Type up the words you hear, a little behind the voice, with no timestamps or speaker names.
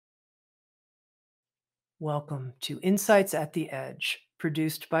Welcome to Insights at the Edge,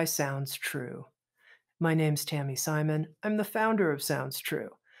 produced by Sounds True. My name's Tami Simon. I'm the founder of Sounds True,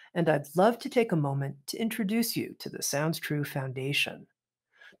 and I'd love to take a moment to introduce you to the Sounds True Foundation.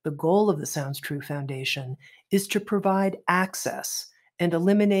 The goal of the Sounds True Foundation is to provide access and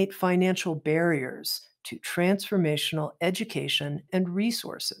eliminate financial barriers to transformational education and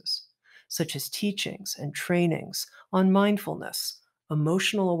resources, such as teachings and trainings on mindfulness,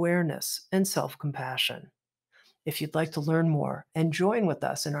 emotional awareness, and self compassion. If you'd like to learn more and join with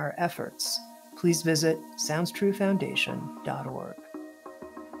us in our efforts, please visit soundstruefoundation.org.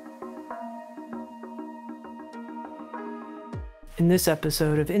 In this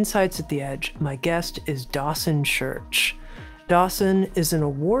episode of Insights at the Edge, my guest is Dawson Church. Dawson is an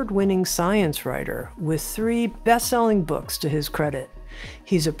award-winning science writer with 3 best-selling books to his credit.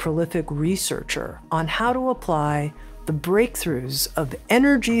 He's a prolific researcher on how to apply the breakthroughs of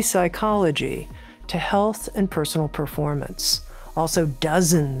energy psychology to health and personal performance. Also,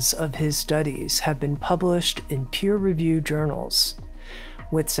 dozens of his studies have been published in peer-reviewed journals.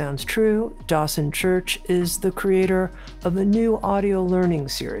 With Sounds True, Dawson Church is the creator of a new audio learning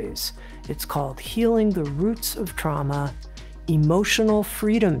series. It's called Healing the Roots of Trauma, Emotional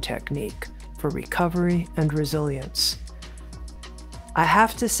Freedom Technique for Recovery and Resilience. I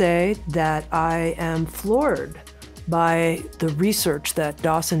have to say that I am floored by the research that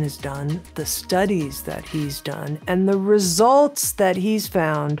Dawson has done, the studies that he's done, and the results that he's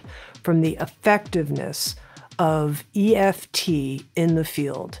found from the effectiveness of EFT in the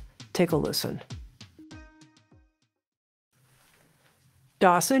field. Take a listen.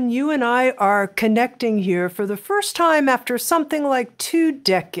 Dawson, you and I are connecting here for the first time after something like 2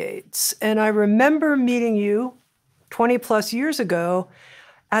 decades. And I remember meeting you 20 plus years ago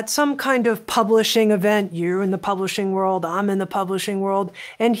at some kind of publishing event. You're in the publishing world, I'm in the publishing world,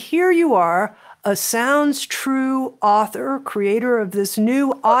 and here you are, a Sounds True author, creator of this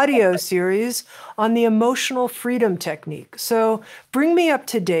new audio series on the emotional freedom technique. So bring me up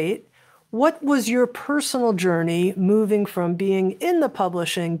to date. What was your personal journey moving from being in the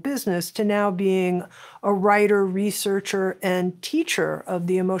publishing business to now being a writer, researcher, and teacher of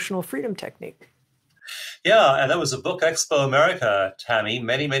the emotional freedom technique? Yeah, and that was a Book Expo America, Tami,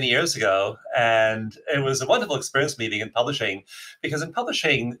 many, many years ago. And it was a wonderful experience meeting in publishing, because in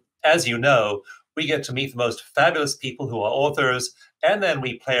publishing, as you know, we get to meet the most fabulous people who are authors, and then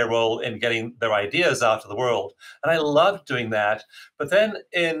we play a role in getting their ideas out to the world. And I loved doing that. But then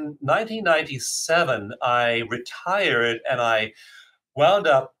in 1997, I retired and I wound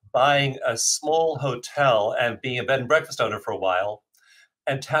up buying a small hotel and being a bed and breakfast owner for a while.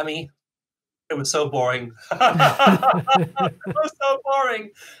 And Tammy, it was so boring. It was so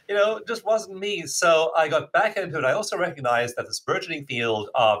boring. It just wasn't me. So I got back into it. I also recognized that this burgeoning field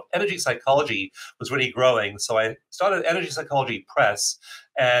of energy psychology was really growing. So I started Energy Psychology Press,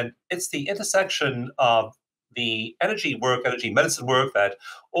 and it's the intersection of the energy work, energy medicine work that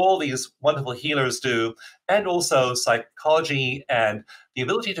all these wonderful healers do, and also psychology and the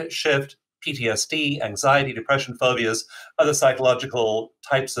ability to shift PTSD, anxiety, depression, phobias, other psychological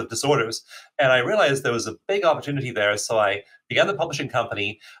types of disorders. And I realized there was a big opportunity there. So I began the publishing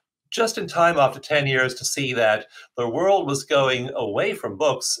company just in time after 10 years to see that the world was going away from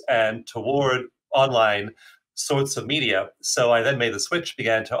books and toward online sorts of media. So I then made the switch,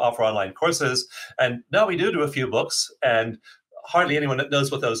 began to offer online courses. And now we do a few books, and hardly anyone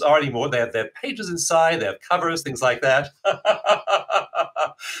knows what those are anymore. They have pages inside, they have covers, things like that.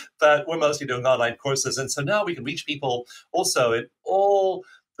 But we're mostly doing online courses. And so now we can reach people also in all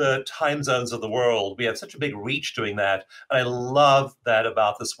the time zones of the world. We have such a big reach doing that. And I love that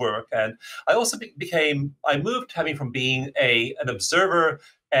about this work. And I also I moved having from being an observer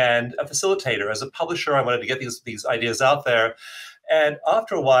and a facilitator. As a publisher, I wanted to get these ideas out there. And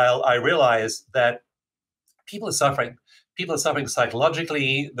after a while, I realized that people are suffering. People are suffering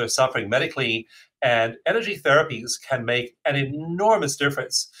psychologically, they're suffering medically, and energy therapies can make an enormous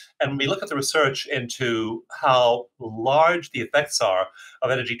difference. And when we look at the research into how large the effects are of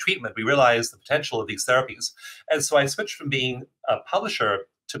energy treatment, we realize the potential of these therapies. And so I switched from being a publisher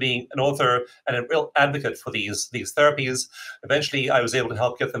to being an author and a real advocate for these therapies. Eventually, I was able to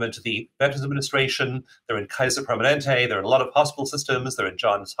help get them into the Veterans Administration. They're in Kaiser Permanente. They're in a lot of hospital systems. They're in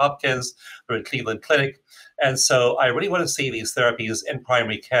Johns Hopkins. They're in Cleveland Clinic. And so I really want to see these therapies in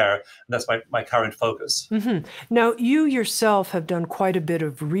primary care, and that's my current focus. Mm-hmm. Now, you yourself have done quite a bit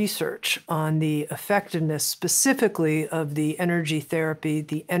of research on the effectiveness specifically of the energy therapy,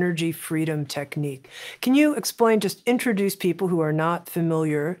 the energy freedom technique. Can you explain, just introduce people who are not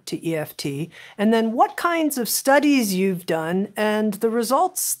familiar to EFT, and then what kinds of studies you've done and the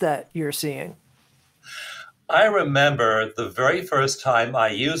results that you're seeing? I remember the very first time I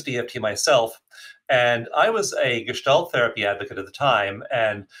used EFT myself, and I was a Gestalt therapy advocate at the time.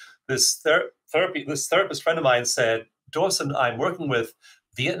 And this therapist friend of mine said, "Dawson, I'm working with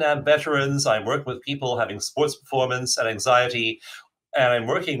Vietnam veterans. I'm working with people having sports performance and anxiety, and I'm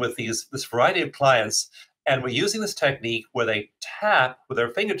working with this variety of clients. And we're using this technique where they tap with their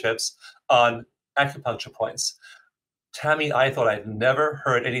fingertips on acupuncture points." Tami, I thought I'd never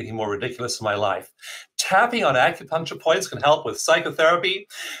heard anything more ridiculous in my life. Tapping on acupuncture points can help with psychotherapy.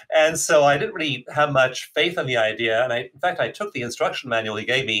 And so I didn't really have much faith in the idea. And in fact, I took the instruction manual he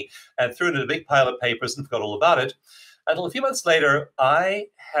gave me and threw it in a big pile of papers and forgot all about it. Until a few months later, I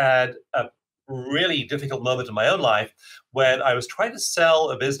had a really difficult moment in my own life when I was trying to sell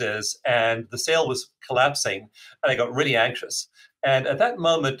a business and the sale was collapsing and I got really anxious. And at that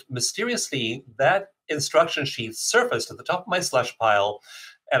moment, mysteriously, that instruction sheet surfaced at the top of my slush pile.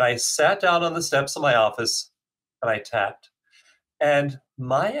 And I sat down on the steps of my office and I tapped. And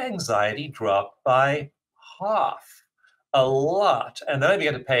my anxiety dropped by half, a lot. And then I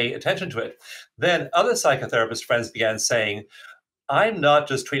began to pay attention to it. Then other psychotherapist friends began saying, I'm not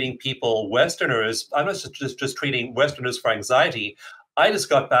just treating people, Westerners, I'm not just treating Westerners for anxiety. I just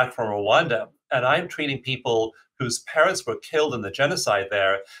got back from Rwanda and I'm treating people whose parents were killed in the genocide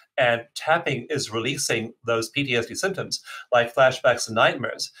there. And tapping is releasing those PTSD symptoms like flashbacks and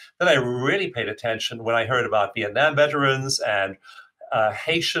nightmares. Then I really paid attention when I heard about Vietnam veterans and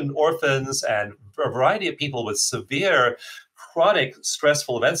Haitian orphans and a variety of people with severe chronic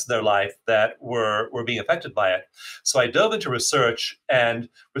stressful events in their life that were being affected by it. So I dove into research, and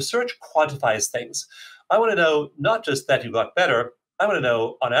research quantifies things. I want to know not just that you got better, I want to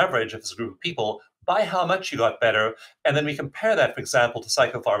know on average, if it's a group of people, by how much you got better. And then we compare that, for example, to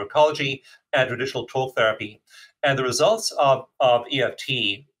psychopharmacology and traditional talk therapy. And the results of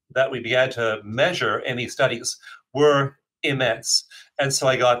EFT that we began to measure in these studies were immense. And so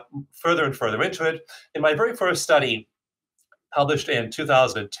I got further and further into it. In my very first study, published in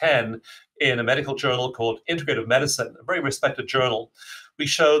 2010 in a medical journal called Integrative Medicine, a very respected journal, we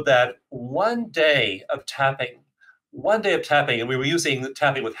showed that one day of tapping, and we were using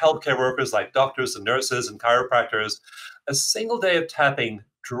tapping with healthcare workers like doctors and nurses and chiropractors, a single day of tapping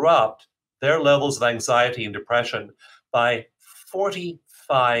dropped their levels of anxiety and depression by 45%.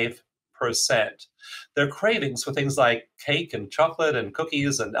 Their cravings for things like cake and chocolate and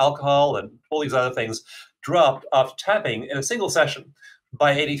cookies and alcohol and all these other things dropped after tapping in a single session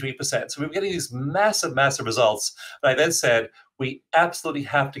by 83%. So we were getting these massive, massive results. And I then said, we absolutely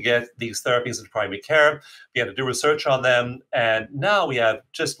have to get these therapies into primary care. We had to do research on them. And now we have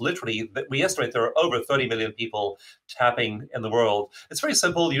just literally, we estimate there are over 30 million people tapping in the world. It's very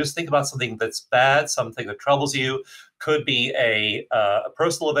simple. You just think about something that's bad, something that troubles you. Could be a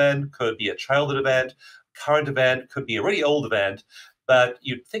personal event, could be a childhood event, current event, could be a really old event. But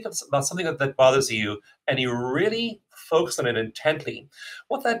you think about something that bothers you and you really focus on it intently.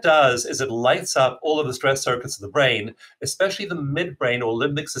 What that does is it lights up all of the stress circuits in the brain, especially the midbrain or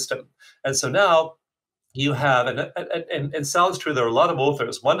limbic system. And so now you have, and sounds true, there are a lot of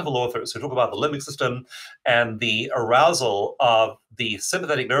authors, wonderful authors, who talk about the limbic system and the arousal of the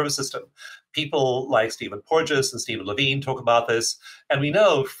sympathetic nervous system. People like Stephen Porges and Stephen Levine talk about this. And we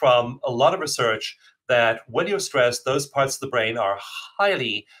know from a lot of research that when you're stressed, those parts of the brain are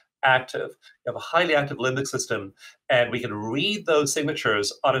highly active. You have a highly active limbic system, and we can read those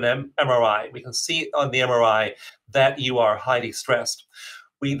signatures on an MRI. We can see on the MRI that you are highly stressed.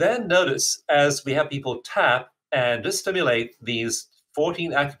 We then notice as we have people tap and just stimulate these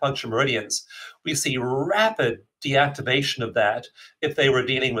 14 acupuncture meridians, we see rapid deactivation of that. If they were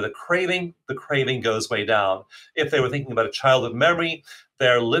dealing with a craving, the craving goes way down. If they were thinking about a childhood memory,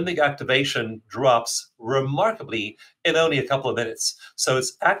 their limbic activation drops remarkably in only a couple of minutes. So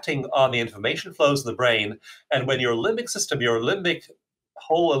it's acting on the information flows in the brain. And when your limbic system, your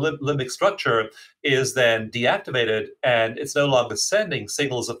whole limbic structure is then deactivated and it's no longer sending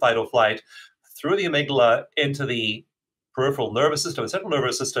signals of fight or flight through the amygdala into the peripheral nervous system, the central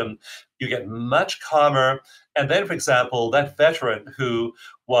nervous system, you get much calmer. And then, for example, that veteran who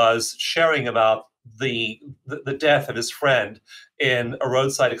was sharing about the death of his friend in a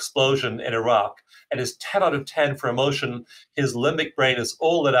roadside explosion in Iraq, and is 10 out of 10 for emotion, his limbic brain is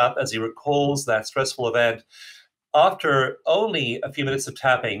all lit up as he recalls that stressful event. After only a few minutes of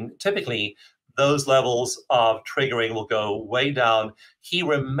tapping, typically those levels of triggering will go way down. He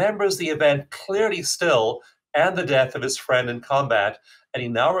remembers the event clearly still and the death of his friend in combat, and he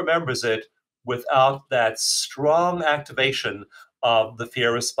now remembers it without that strong activation of the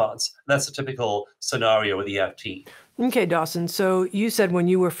fear response. And that's a typical scenario with EFT. Okay, Dawson. So you said when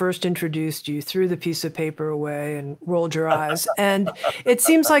you were first introduced, you threw the piece of paper away and rolled your eyes. And it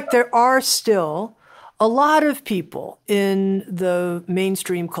seems like there are still a lot of people in the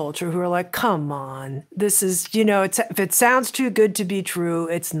mainstream culture who are like, come on, this is, if it sounds too good to be true,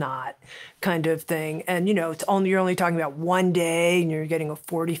 it's not, kind of thing. And, you're only talking about one day and you're getting a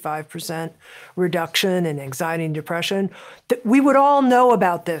 45% reduction in anxiety and depression. We would all know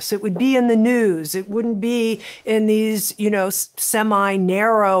about this. It would be in the news. It wouldn't be in these,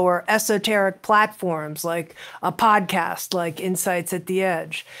 semi-narrow or esoteric platforms like a podcast like Insights at the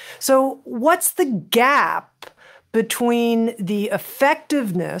Edge. So what's the gap between the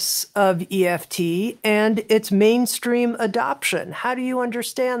effectiveness of EFT and its mainstream adoption? How do you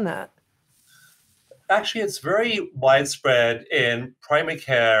understand that? Actually, it's very widespread in primary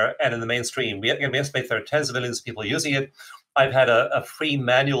care and in the mainstream. We estimate there are tens of millions of people using it. I've had a free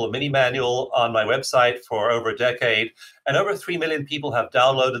manual, a mini manual on my website for over a decade, and over 3 million people have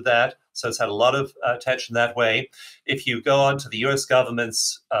downloaded that. So it's had a lot of attention that way. If you go onto the US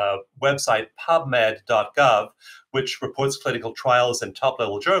government's website, pubmed.gov, which reports clinical trials in top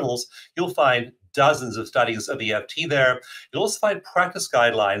level journals, you'll find dozens of studies of EFT there. You'll also find practice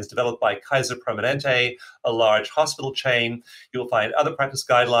guidelines developed by Kaiser Permanente, a large hospital chain. You'll find other practice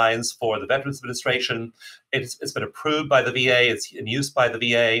guidelines for the Veterans Administration. It's been approved by the VA. It's in use by the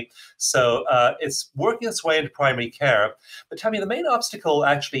VA. So it's working its way into primary care. But Tami, the main obstacle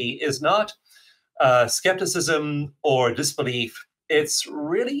actually is not skepticism or disbelief. It's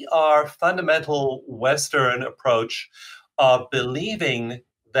really our fundamental Western approach of believing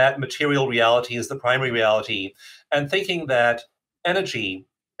that material reality is the primary reality and thinking that energy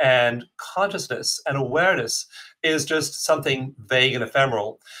and consciousness and awareness is just something vague and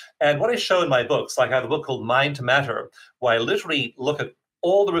ephemeral. And what I show in my books, like I have a book called Mind to Matter, where I literally look at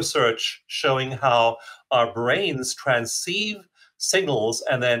all the research showing how our brains transceive signals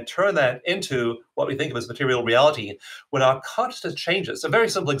and then turn that into what we think of as material reality. When our consciousness changes, a very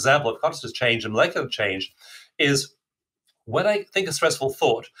simple example of consciousness change and molecular change is when I think a stressful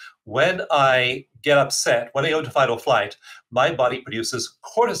thought, when I get upset, when I go into fight or flight, my body produces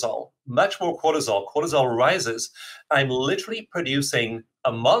cortisol, much more cortisol. Cortisol rises. I'm literally producing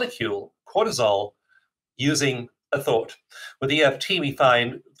a molecule, cortisol, using a thought. With EFT, we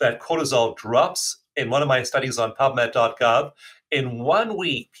find that cortisol drops in one of my studies on PubMed.gov. In 1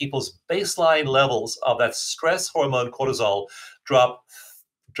 week, people's baseline levels of that stress hormone cortisol drop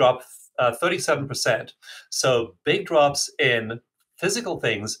 37%. So big drops in physical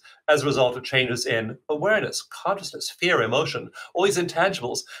things as a result of changes in awareness, consciousness, fear, emotion, all these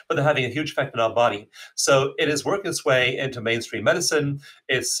intangibles, but they're having a huge effect on our body. So it is working its way into mainstream medicine.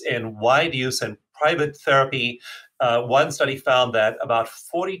 It's in wide use in private therapy. One study found that about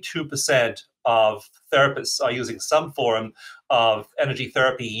 42% of therapists are using some form of energy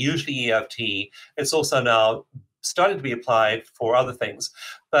therapy, usually EFT. It's also now starting to be applied for other things.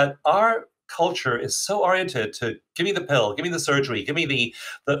 But our culture is so oriented to give me the pill, give me the surgery, give me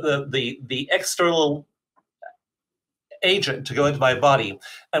the external agent to go into my body.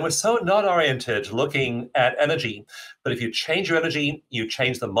 And we're so not oriented looking at energy. But if you change your energy, you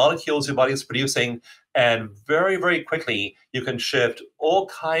change the molecules your body is producing, and very, very quickly you can shift all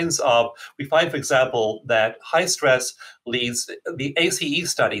kinds of. We find, for example, that high stress leads the ACE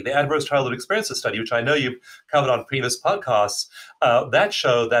study, the Adverse Childhood Experiences study, which I know you've covered on previous podcasts, that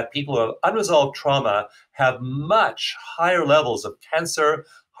show that people who have unresolved trauma have much higher levels of cancer,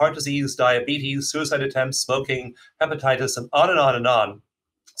 heart disease, diabetes, suicide attempts, smoking, hepatitis, and on and on and on.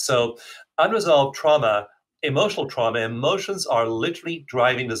 So unresolved trauma, emotions are literally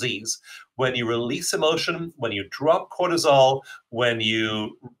driving disease. When you release emotion, when you drop cortisol, when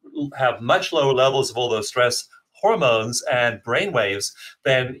you have much lower levels of all those stress hormones and brain waves,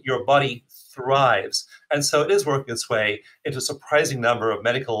 then your body thrives. And so it is working its way into a surprising number of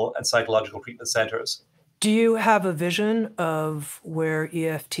medical and psychological treatment centers. Do you have a vision of where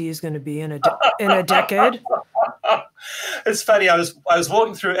EFT is going to be in a decade? It's funny. I was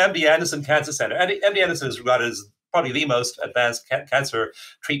walking through MD Anderson Cancer Center. And MD Anderson is regarded as probably the most advanced cancer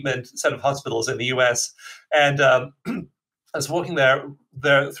treatment set of hospitals in the U.S. And I was walking through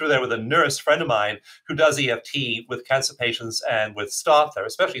there with a nurse friend of mine who does EFT with cancer patients and with staff there,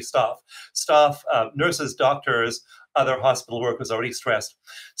 especially staff, nurses, doctors, other hospital workers already stressed.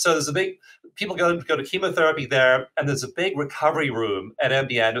 So there's a big people go to chemotherapy there, and there's a big recovery room at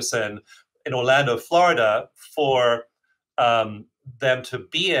MD Anderson in Orlando, Florida, for them to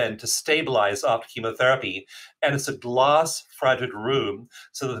be in to stabilize after chemotherapy. And it's a glass fronted room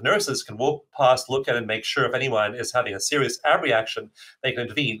so that the nurses can walk past, look at it, and make sure if anyone is having a serious abreaction, they can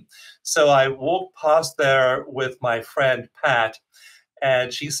intervene. So I walked past there with my friend Pat,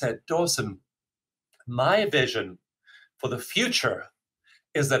 and she said, Dawson, my vision for the future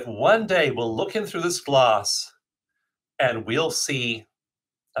is that one day we'll look in through this glass and we'll see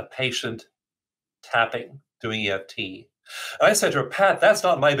a patient tapping, doing EFT. And I said to her, Pat, that's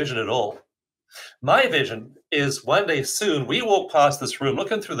not my vision at all. My vision is one day soon we walk past this room,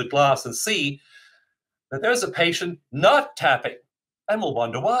 looking through the glass, and see that there's a patient not tapping, and we'll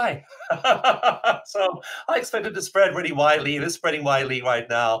wonder why. So I expect it to spread really widely. It is spreading widely right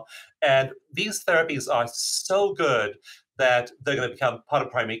now. And these therapies are so good that they're going to become part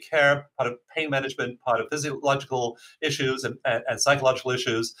of primary care, part of pain management, part of physiological issues and psychological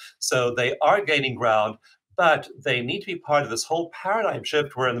issues. So they are gaining ground, but they need to be part of this whole paradigm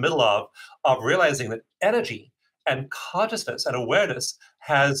shift we're in the middle of realizing that energy and consciousness and awareness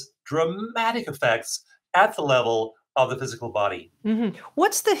has dramatic effects at the level of the physical body.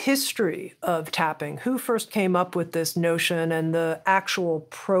 What's the history of tapping? Who first came up with this notion and the actual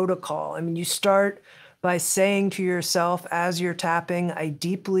protocol? I mean, you start by saying to yourself as you're tapping, I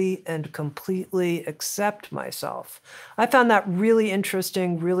deeply and completely accept myself. I found that really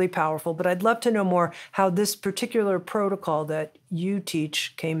interesting, really powerful, but I'd love to know more how this particular protocol that you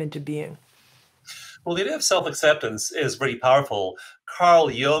teach came into being. Well, the idea of self-acceptance is pretty powerful.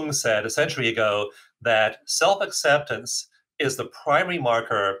 Carl Jung said a century ago that self-acceptance is the primary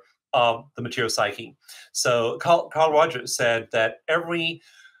marker of the material psyche. So Carl Rogers said that every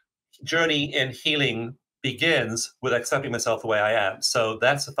journey in healing begins with accepting myself the way I am. So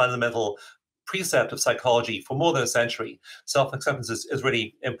that's a fundamental precept of psychology for more than a century. Self-acceptance is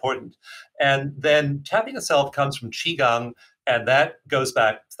really important. And then tapping itself comes from Qigong, and that goes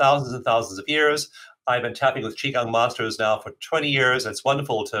back thousands and thousands of years. I've been tapping with Qigong masters now for 20 years. It's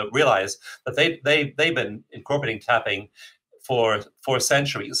wonderful to realize that they've been incorporating tapping for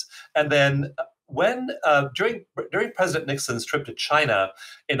centuries. And then when during President Nixon's trip to China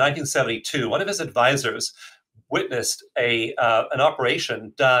in 1972, one of his advisors witnessed an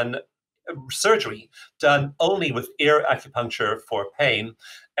operation done, surgery done only with ear acupuncture for pain,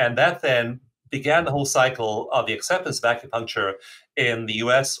 and that then began the whole cycle of the acceptance of acupuncture in the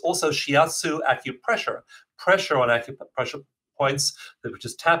U.S. Also, shiatsu acupressure, pressure on acupressure points, which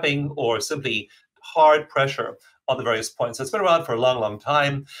is tapping or simply hard pressure on the various points. So it's been around for a long, long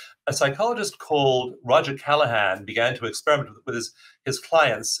time. A psychologist called Roger Callahan began to experiment with his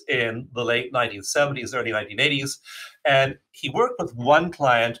clients in the late 1970s, early 1980s. And he worked with one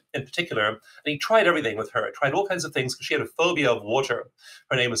client in particular, and he tried everything with her, tried all kinds of things because she had a phobia of water.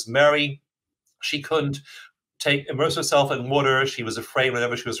 Her name was Mary. She couldn't immerse herself in water. She was afraid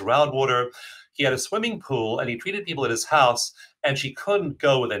whenever she was around water. He had a swimming pool, and he treated people at his house, and she couldn't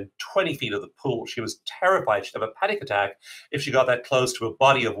go within 20 feet of the pool. She was terrified. She'd have a panic attack if she got that close to a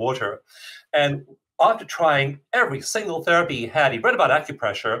body of water. And after trying every single therapy he had, he read about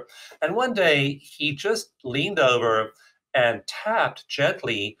acupressure, and one day he just leaned over and tapped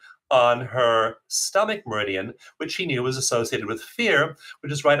gently on her stomach meridian, which he knew was associated with fear,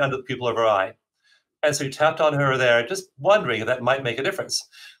 which is right under the pupil of her eye. And so he tapped on her there, just wondering if that might make a difference.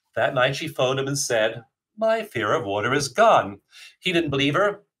 That night she phoned him and said, my fear of water is gone. He didn't believe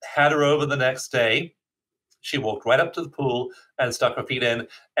her, had her over the next day. She walked right up to the pool and stuck her feet in,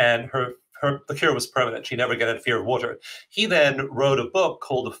 and the cure was permanent. She never got a fear of water. He then wrote a book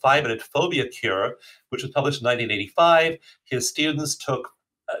called The 5-Minute Phobia Cure, which was published in 1985. His students took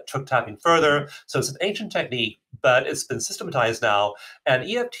tapping further. So it's an ancient technique, but it's been systematized now. And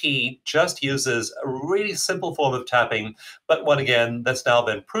EFT just uses a really simple form of tapping, but one again that's now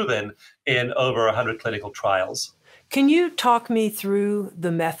been proven in over 100 clinical trials. Can you talk me through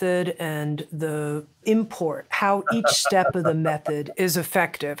the method and the import, how each step of the method is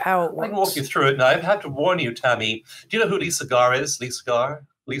effective, how it works? I can walk you through it. Now, I have to warn you, Tami. Do you know who Lisa Garr is? Lisa Garr?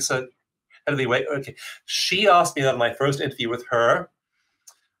 Lisa, how do they wait? Okay. She asked me on my first interview with her,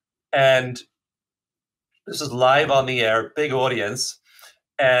 and this is live on the air, big audience,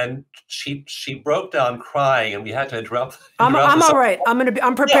 and she broke down crying, and we had to interrupt. I'm all right.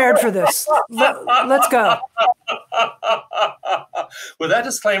 I'm prepared for this. Let's go. With that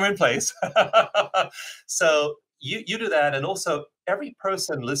disclaimer in place. So you do that, and also every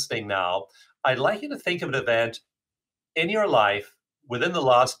person listening now, I'd like you to think of an event in your life within the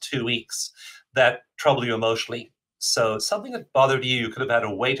last 2 weeks that troubled you emotionally. So something that bothered you, you could have had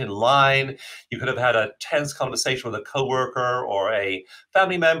to wait in line, you could have had a tense conversation with a coworker or a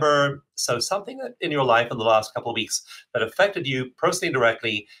family member. So something that in your life in the last couple of weeks that affected you personally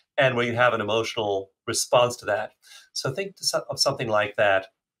directly and where you have an emotional response to that. So think of something like that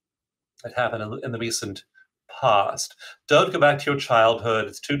that happened in the recent past. Don't go back to your childhood.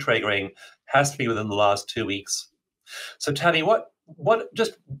 It's too triggering. Has to be within the last 2 weeks. So Tami, what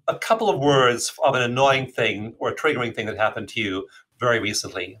just a couple of words of an annoying thing or a triggering thing that happened to you very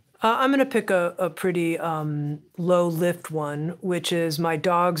recently? I'm going to pick a pretty low lift one, which is my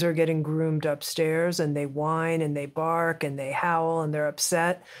dogs are getting groomed upstairs and they whine and they bark and they howl and they're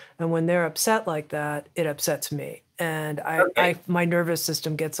upset. And when they're upset like that, it upsets me. And Okay. my nervous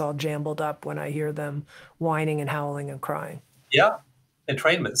system gets all jambled up when I hear them whining and howling and crying. Yeah.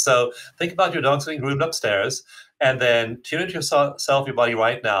 Entrainment. So think about your dogs getting groomed upstairs and then tune into yourself, your body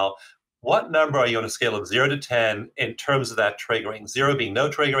right now. What number are you on a scale of 0 to 10 in terms of that triggering? 0 being no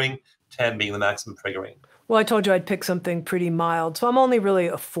triggering, 10 being the maximum triggering. Well, I told you I'd pick something pretty mild. So I'm only really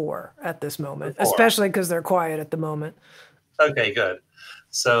a 4 at this moment, 4. especially because they're quiet at the moment. Okay, good.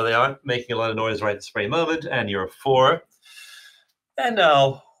 So they aren't making a lot of noise right this very moment, and you're 4. And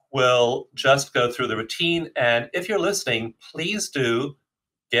now we'll just go through the routine. And if you're listening, please do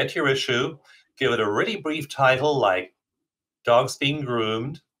get your issue, give it a really brief title like Dogs Being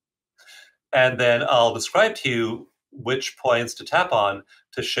Groomed, and then I'll describe to you which points to tap on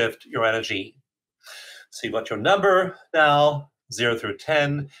to shift your energy. So you've got your number now, 0 through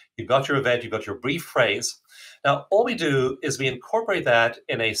 10. You've got your event, you've got your brief phrase. Now, all we do is we incorporate that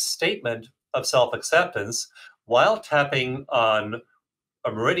in a statement of self acceptance while tapping on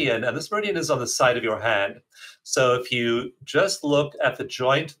a meridian, and this meridian is on the side of your hand. So if you just look at the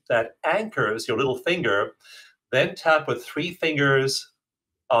joint that anchors your little finger, then tap with 3 fingers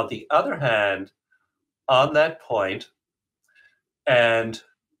on the other hand on that point, and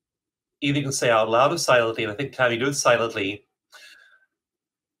either you can say out loud or silently, and I think Tami, do it silently.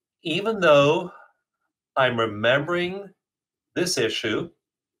 Even though I'm remembering this issue,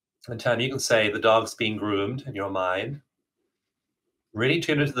 and Tami, you can say the dog's being groomed in your mind. Really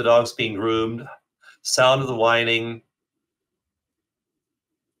tune into the dog's being groomed, sound of the whining.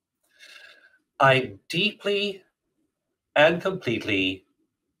 I deeply and completely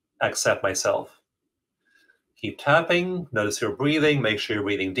accept myself. Keep tapping, notice your breathing, make sure you're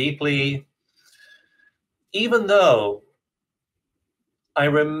breathing deeply. Even though I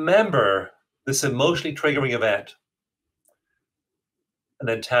remember this emotionally triggering event, and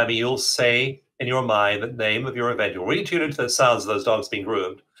then Tami, you'll say in your mind the name of your event. You'll really tune into the sounds of those dogs being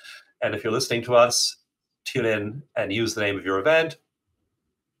groomed. And if you're listening to us, tune in and use the name of your event.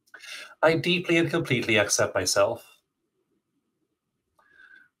 I deeply and completely accept myself.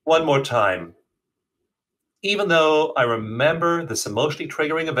 One more time. Even though I remember this emotionally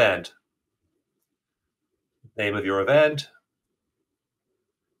triggering event, name of your event,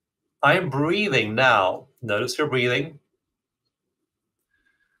 I am breathing now. Notice your breathing.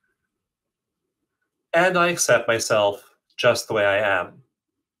 And I accept myself just the way I am.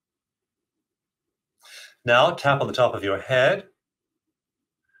 Now tap on the top of your head.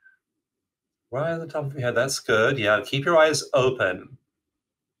 Right on the top of your head. That's good. Yeah, keep your eyes open.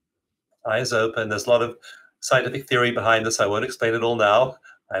 Eyes open. There's a lot of scientific theory behind this. I won't explain it all now.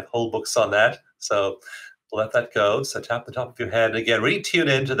 I have whole books on that. So let that go. So tap the top of your head. And again, really tune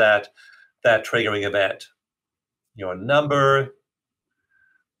into that triggering event. Your number,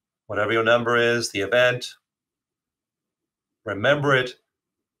 whatever your number is, the event. Remember it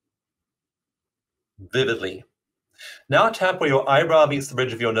vividly. Now tap where your eyebrow meets the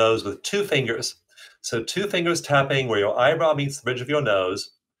bridge of your nose with 2 fingers. So 2 fingers tapping where your eyebrow meets the bridge of your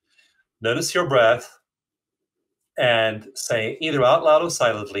nose. Notice your breath and say either out loud or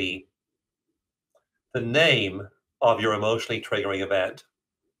silently the name of your emotionally triggering event.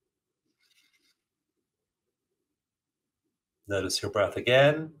 Notice your breath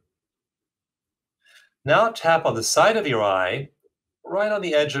again. Now tap on the side of your eye, right on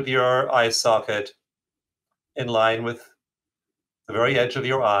the edge of your eye socket, in line with the very edge of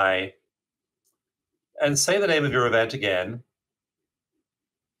your eye, and say the name of your event again.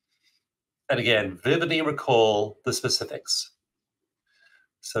 And again, vividly recall the specifics.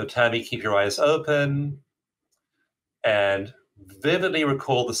 So Tami, keep your eyes open and vividly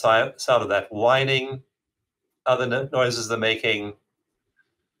recall the sound of that whining, other noises they're making,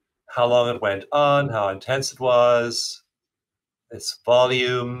 how long it went on, how intense it was, its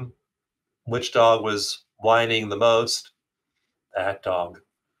volume, which dog was whining the most. That dog.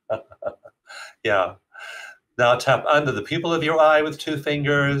 Yeah. Now tap under the pupil of your eye with 2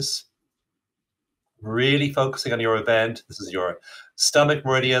 fingers. really focusing on your event. This is your stomach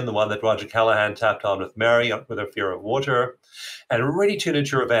meridian, the one that Roger Callahan tapped on with Mary with her fear of water, and really tune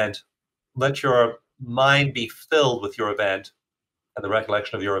into your event. Let your mind be filled with your event and the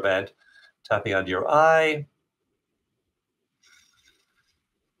recollection of your event. Tapping under your eye.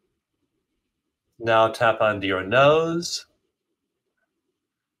 Now tap under your nose.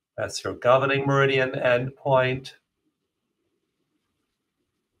 That's your governing meridian endpoint.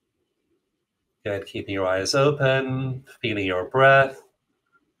 Again, keeping your eyes open, feeling your breath,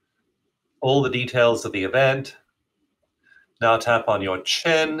 all the details of the event. Now tap on your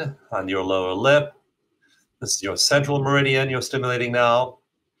chin, on your lower lip. This is your central meridian you're stimulating now.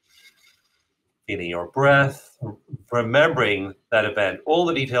 Feeling your breath, remembering that event, all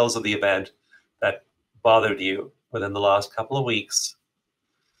the details of the event that bothered you within the last couple of weeks.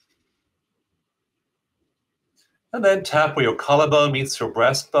 And then tap where your collarbone meets your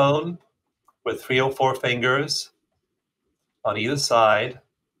breastbone with 3 or 4 fingers on either side.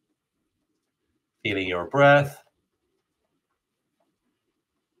 Feeling your breath,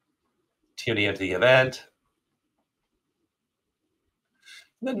 tuning into the event.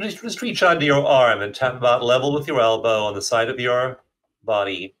 And then just reach under your arm and tap about level with your elbow on the side of your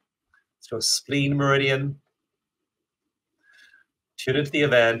body. It's your spleen meridian. Tune into the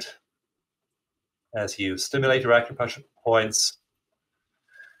event as you stimulate your acupressure points.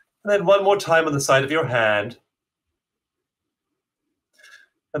 And then one more time on the side of your hand.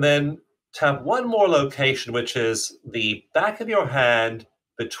 And then tap one more location, which is the back of your hand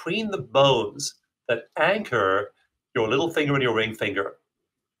between the bones that anchor your little finger and your ring finger.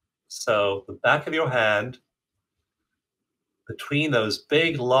 So the back of your hand between those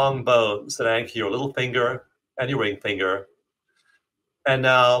big long bones that anchor your little finger and your ring finger. And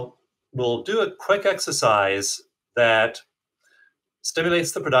now we'll do a quick exercise that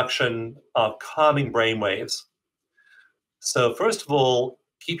stimulates the production of calming brain waves. So first of all,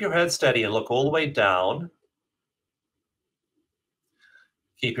 keep your head steady and look all the way down.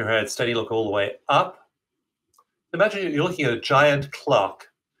 Keep your head steady, look all the way up. Imagine you're looking at a giant clock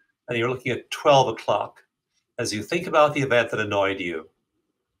and you're looking at 12 o'clock as you think about the event that annoyed you.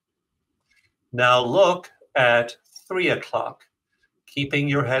 Now look at 3 o'clock, keeping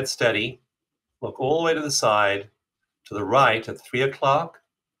your head steady. Look all the way to the side, to the right at 3 o'clock.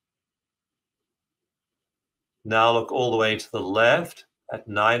 Now look all the way to the left at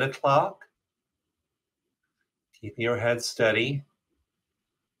 9 o'clock. Keeping your head steady.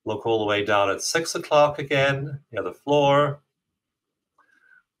 Look all the way down at 6 o'clock again, near the floor.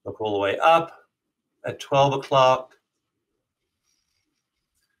 Look all the way up at 12 o'clock.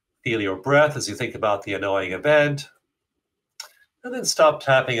 Feel your breath as you think about the annoying event. And then stop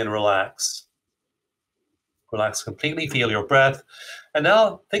tapping and relax. Relax completely, feel your breath. And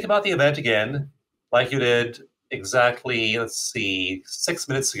now think about the event again, like you did exactly, 6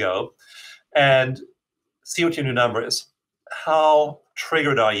 minutes ago, and see what your new number is. How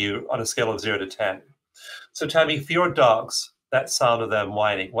triggered are you on a scale of 0 to 10? So Tami, for your dogs, that sound of them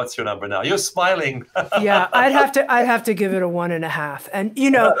whining, what's your number now? You're smiling. Yeah, I'd have to give it a 1.5. And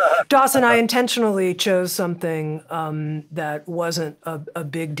Dawson, I intentionally chose something that wasn't a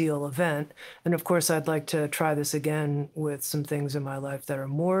big deal event. And of course, I'd like to try this again with some things in my life that are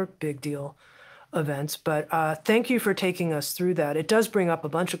more big deal events. But thank you for taking us through that. It does bring up a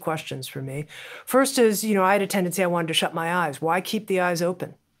bunch of questions for me. First is, I had a tendency, I wanted to shut my eyes. Why keep the eyes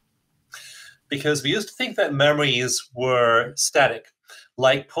open? Because we used to think that memories were static,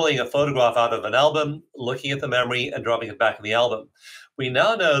 like pulling a photograph out of an album, looking at the memory, and dropping it back in the album. We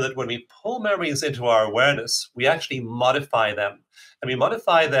now know that when we pull memories into our awareness, we actually modify them. And we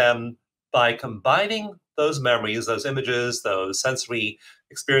modify them by combining those memories, those images, those sensory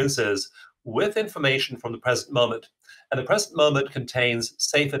experiences with information from the present moment. And the present moment contains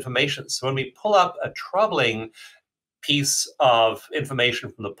safe information. So when we pull up a troubling piece of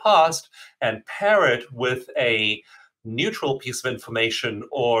information from the past and pair it with a neutral piece of information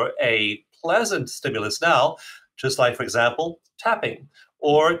or a pleasant stimulus now, just like, for example, tapping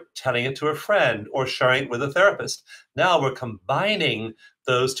or telling it to a friend or sharing it with a therapist. Now we're combining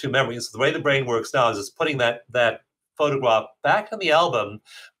those two memories. The way the brain works now is it's putting that photograph back in the album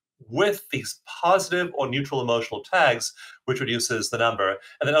with these positive or neutral emotional tags, which reduces the number.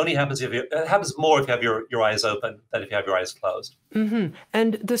 And that only happens it happens more if you have your eyes open than if you have your eyes closed. Mm-hmm.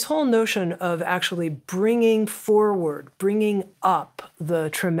 And this whole notion of actually bringing up the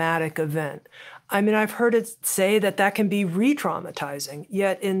traumatic event. I mean, I've heard it say that can be re-traumatizing.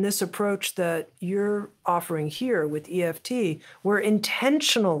 Yet in this approach that you're offering here with EFT, we're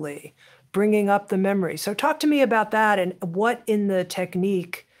intentionally bringing up the memory. So talk to me about that and what in the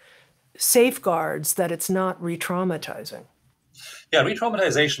technique safeguards that it's not re-traumatizing? Yeah,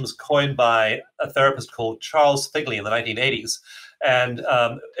 retraumatization was coined by a therapist called Charles Figley in the 1980s. And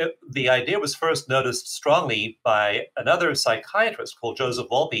the idea was first noticed strongly by another psychiatrist called Joseph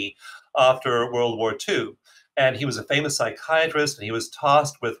Volpe after World War II. And he was a famous psychiatrist, and he was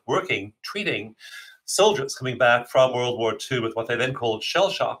tasked with treating soldiers coming back from World War II with what they then called shell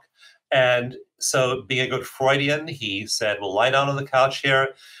shock. And so, being a good Freudian, he said, "Well, lie down on the couch here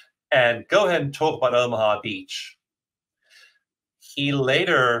and go ahead and talk about Omaha Beach." He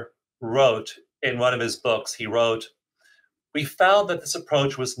later wrote in one of his books, he wrote, "We found that this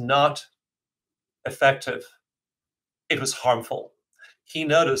approach was not effective. It was harmful." He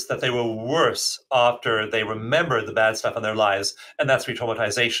noticed that they were worse after they remembered the bad stuff in their lives, and that's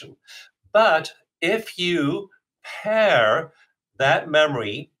re-traumatization. But if you pair that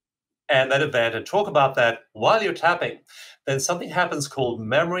memory and that event and talk about that while you're tapping, then something happens called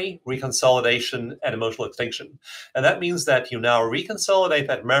memory reconsolidation and emotional extinction. And that means that you now reconsolidate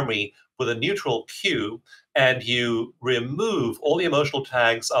that memory with a neutral cue, and you remove all the emotional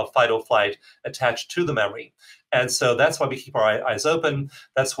tags of fight or flight attached to the memory. And so that's why we keep our eyes open.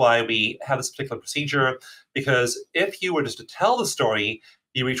 That's why we have this particular procedure, because if you were just to tell the story,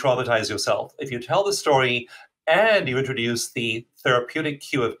 you re-traumatize yourself. If you tell the story and you introduce the therapeutic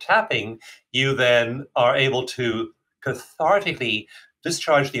cue of tapping, you then are able to cathartically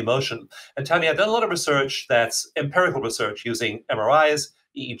discharge the emotion. And Tami, I've done a lot of research that's empirical research using MRIs,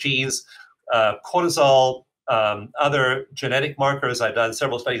 EEGs, cortisol, other genetic markers. I've done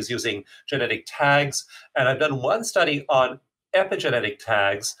several studies using genetic tags, and I've done one study on epigenetic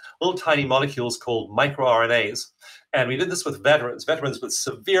tags, little tiny molecules called microRNAs. And we did this with veterans with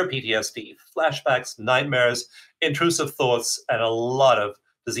severe PTSD, flashbacks, nightmares, intrusive thoughts, and a lot of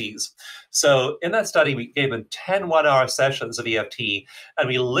disease. So in that study, we gave them 10 one-hour sessions of EFT, and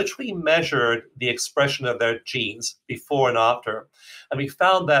we literally measured the expression of their genes before and after. And we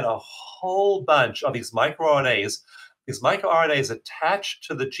found that a whole bunch of these microRNAs attached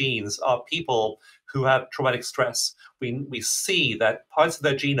to the genes of people who have traumatic stress. We see that parts of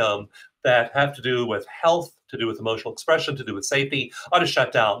their genome that have to do with health, to do with emotional expression, to do with safety, are to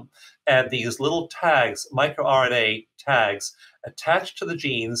shut down. And these little tags, microRNA tags, attached to the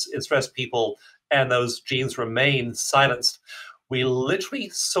genes in stressed people, and those genes remain silenced. We literally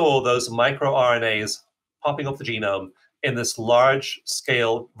saw those microRNAs popping off the genome in this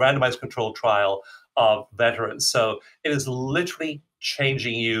large-scale randomized controlled trial of veterans. So it is literally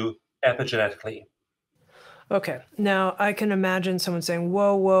changing you epigenetically. Okay, now I can imagine someone saying,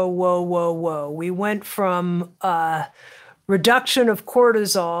 whoa, whoa, whoa, whoa, whoa. We went from reduction of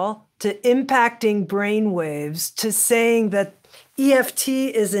cortisol to impacting brain waves to saying that EFT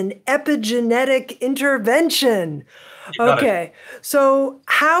is an epigenetic intervention. You got it. Okay, so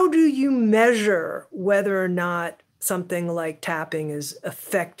how do you measure whether or not something like tapping is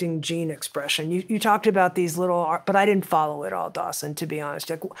affecting gene expression? You talked about these little, but I didn't follow it all, Dawson, to be honest.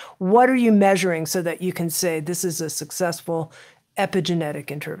 Like, what are you measuring so that you can say this is a successful epigenetic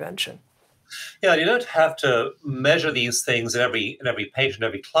intervention? Yeah, you don't have to measure these things in every patient,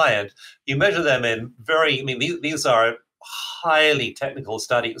 every client. You measure them in I mean, these are highly technical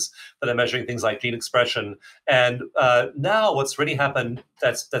studies that are measuring things like gene expression. And now what's really happened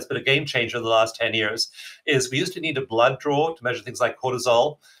that's been a game changer in the last 10 years is we used to need a blood draw to measure things like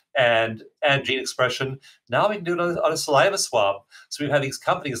cortisol and gene expression. Now we can do it on a saliva swab. So we've had these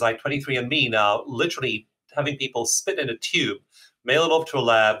companies like 23andMe now literally having people spit in a tube, mail it off to a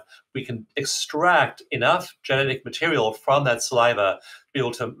lab. We can extract enough genetic material from that saliva to be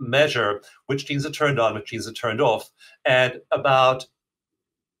able to measure which genes are turned on, which genes are turned off. And about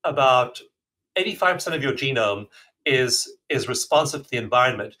 85% of your genome is responsive to the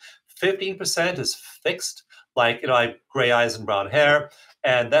environment. 15% is fixed, like I have gray eyes and brown hair,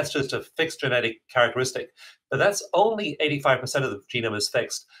 and that's just a fixed genetic characteristic. But that's only 85% of the genome is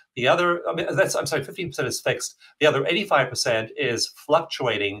fixed. The other, I'm sorry, 15% is fixed. The other 85% is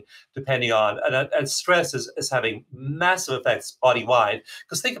fluctuating depending on, and stress is having massive effects body wide.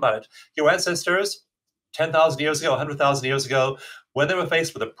 Because think about it, your ancestors, 10,000 years ago, 100,000 years ago, when they were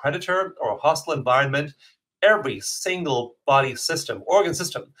faced with a predator or a hostile environment, every single body system, organ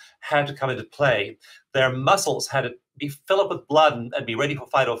system, had to come into play. Their muscles had to be filled up with blood and be ready for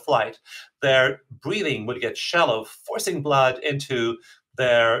fight or flight. Their breathing would get shallow, forcing blood into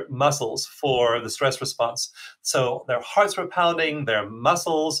their muscles for the stress response. So their hearts were pounding, their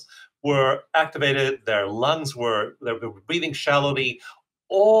muscles were activated, their lungs were breathing shallowly.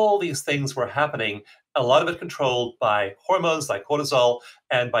 All these things were happening a lot of it controlled by hormones like cortisol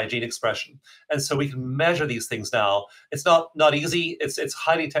and by gene expression. And so we can measure these things now. It's not easy. It's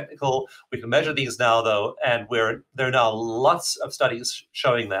highly technical. We can measure these now, though, and there are now lots of studies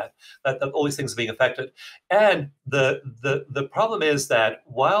showing that all these things are being affected. And the problem is that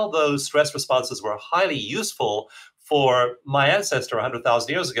while those stress responses were highly useful for my ancestor 100,000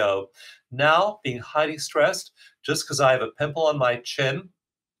 years ago, now being highly stressed just because I have a pimple on my chin.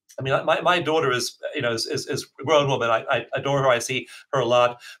 I mean, my daughter is, is a grown woman. I adore her. I see her a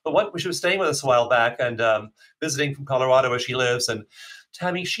lot. But she was staying with us a while back and visiting from Colorado where she lives. And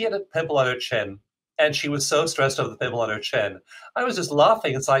Tami, she had a pimple on her chin. And she was so stressed over the pimple on her chin. I was just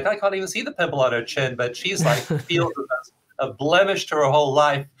laughing. It's like, I can't even see the pimple on her chin, but she's like, feels a blemish to her whole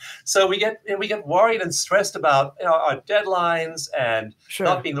life. So we get worried and stressed about our deadlines and not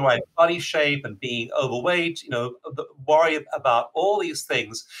Sure. being the right body shape and being overweight. Worry about all these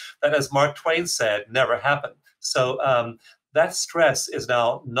things that, as Mark Twain said, never happened. So that stress is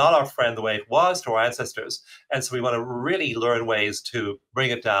now not our friend the way it was to our ancestors, and so we want to really learn ways to bring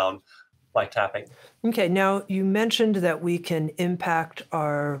it down, like tapping. Okay, now you mentioned that we can impact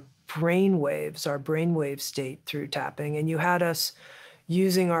our brainwave state through tapping, and you had us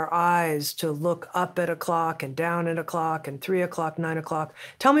using our eyes to look up at a clock and down at a clock and 3 o'clock, 9 o'clock.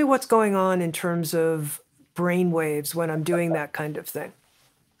 Tell me what's going on in terms of brain waves when I'm doing that kind of thing.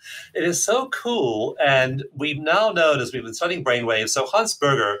 It is so cool, and we've now known as we've been studying brainwaves. So Hans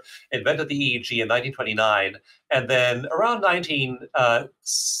Berger invented the EEG in 1929, and then around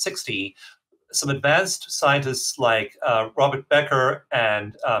 1960, some advanced scientists like Robert Becker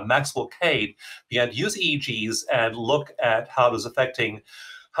and Maxwell Cade began to use EEGs and look at how it was affecting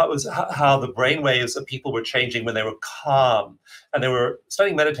how the brain waves of people were changing when they were calm, and they were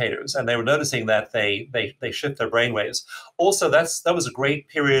studying meditators, and they were noticing that they shift their brain waves. Also, that was a great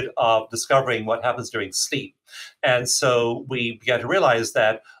period of discovering what happens during sleep, and so we began to realize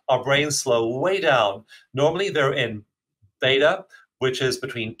that our brains slow way down. Normally, they're in theta, which is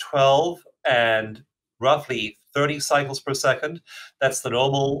between 12 and roughly 30 cycles per second. That's the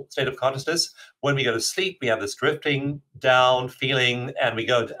normal state of consciousness. When we go to sleep, we have this drifting down feeling, and we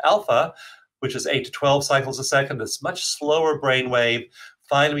go into alpha, which is 8 to 12 cycles a second. It's much slower brainwave.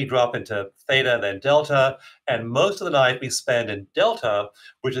 Finally, we drop into theta, then delta, and most of the night we spend in delta,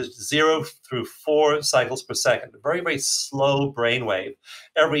 which is 0 through 4 cycles per second. A very, very slow brainwave.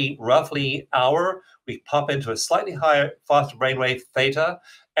 Every roughly hour, we pop into a slightly higher, faster brainwave, theta,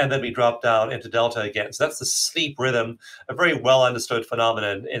 and then we drop down into delta again. So that's the sleep rhythm, a very well understood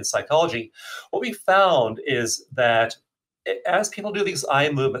phenomenon in psychology. What we found is that as people do these eye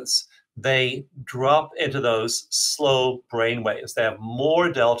movements, they drop into those slow brain waves. They have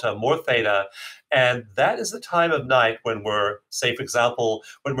more delta, more theta, and that is the time of night when we're, say, for example,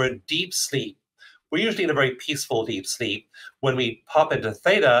 when we're in deep sleep. We're usually in a very peaceful deep sleep. When we pop into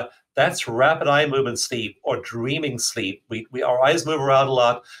theta, that's rapid eye movement sleep or dreaming sleep. Our eyes move around a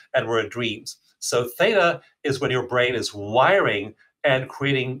lot and we're in dreams. So theta is when your brain is wiring and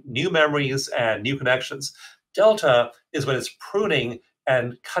creating new memories and new connections. Delta is when it's pruning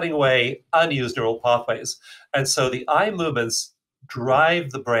and cutting away unused neural pathways. And so the eye movements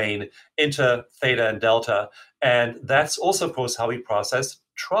drive the brain into theta and delta. And that's also, of course, how we process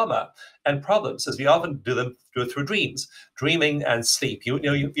trauma and problems, as we often do it through dreams, dreaming and sleep.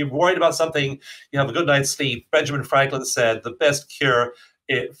 You're worried about something, you have a good night's sleep. Benjamin Franklin said the best cure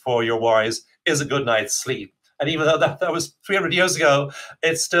for your worries is a good night's sleep. And even though that was 300 years ago,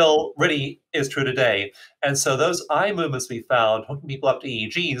 it still really is true today. And so those eye movements we found, hooking people up to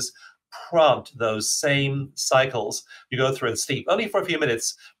EEGs, prompt those same cycles you go through in sleep, only for a few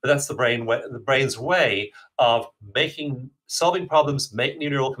minutes, but that's the brain's way of solving problems, making new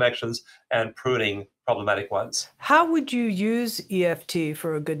neural connections, and pruning problematic ones. How would you use EFT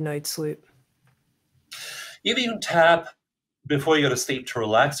for a good night's sleep? You can tap before you go to sleep to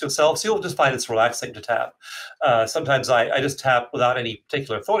relax yourself. So you'll just find it's relaxing to tap. Sometimes I just tap without any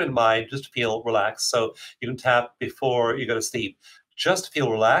particular thought in mind, just to feel relaxed. So you can tap before you go to sleep just to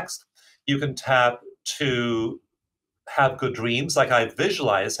feel relaxed. You can tap to have good dreams, like I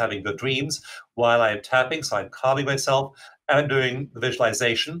visualize having good dreams while I'm tapping, so I'm calming myself and doing the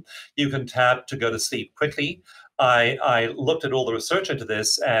visualization. You can tap to go to sleep quickly. I looked at all the research into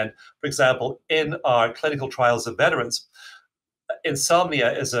this, and for example, in our clinical trials of veterans,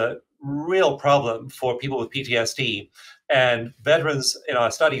 insomnia is a real problem for people with PTSD, and veterans in our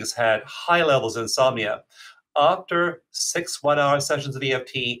studies had high levels of insomnia. After 6 1-hour sessions of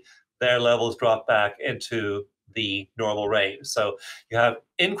EFT, their levels drop back into the normal range. So you have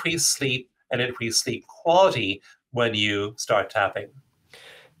increased sleep and increased sleep quality when you start tapping.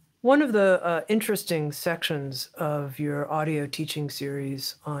 One of the interesting sections of your audio teaching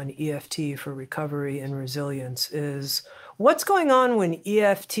series on EFT for recovery and resilience is what's going on when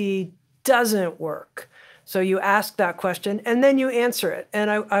EFT doesn't work? So you ask that question and then you answer it. And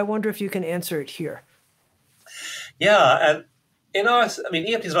I wonder if you can answer it here. Yeah, and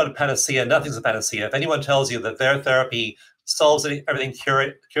EFT is not a panacea. Nothing's a panacea. If anyone tells you that their therapy solves everything,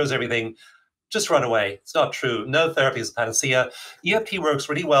 cures everything, just run away. It's not true. No therapy is a panacea. EFT works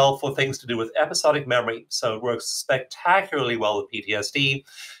really well for things to do with episodic memory. So it works spectacularly well with PTSD.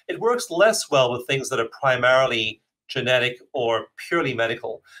 It works less well with things that are primarily genetic or purely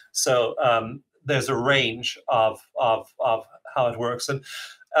medical. So there's a range of how it works. And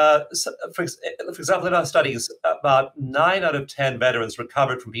for example, in our studies, about 9 out of 10 veterans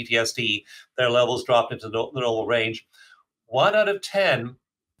recovered from PTSD. Their levels dropped into the normal range. 1 out of 10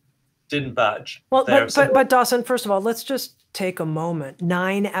 didn't budge. Well, but Dawson, first of all, let's just take a moment.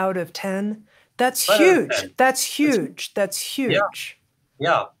 9 out of 10. That's huge. That's huge. That's huge.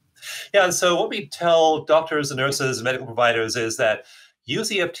 Yeah. Yeah. And so what we tell doctors and nurses and medical providers is that use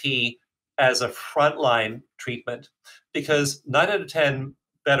EFT as a frontline treatment, because 9 out of 10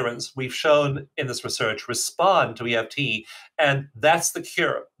 veterans we've shown in this research respond to EFT, and that's the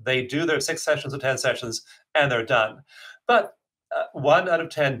cure. They do their 6 sessions or 10 sessions and they're done. But 1 out of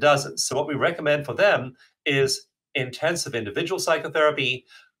 10 doesn't. So what we recommend for them is intensive individual psychotherapy,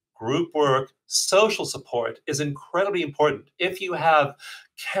 group work, social support is incredibly important. If you have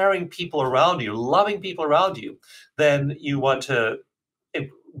caring people around you, loving people around you, then you want to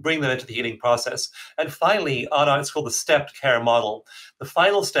bring them into the healing process. And finally, it's called the stepped care model. The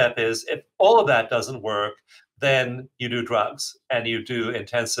final step is if all of that doesn't work, then you do drugs and you do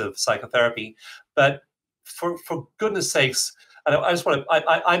intensive psychotherapy. But for goodness sakes, and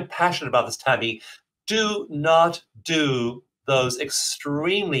I'm passionate about this, Tami. Do not do those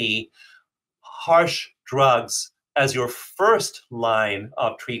extremely harsh drugs as your first line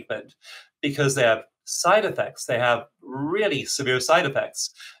of treatment, because they have side effects. They have really severe side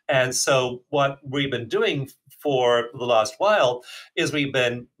effects. And so what we've been doing for the last while is we've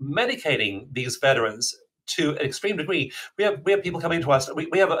been medicating these veterans to an extreme degree. We have people coming to us.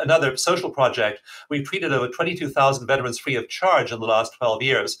 We have another social project. We've treated over 22,000 veterans free of charge in the last 12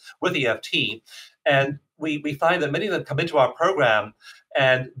 years with EFT. And we find that many of them come into our program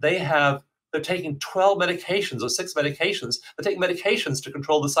and they're taking 12 medications or 6 medications. They're taking medications to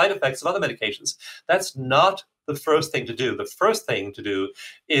control the side effects of other medications. That's not the first thing to do. The first thing to do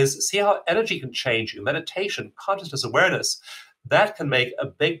is see how energy can change you. Meditation, consciousness, awareness, that can make a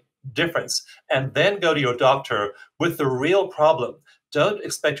big difference. And then go to your doctor with the real problem. Don't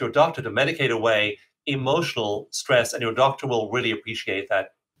expect your doctor to medicate away emotional stress, and your doctor will really appreciate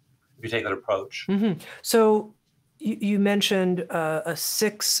that if you take that approach. Mm-hmm. So you mentioned a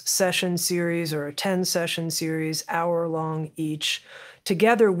 6-session series or a 10-session series, hour-long each.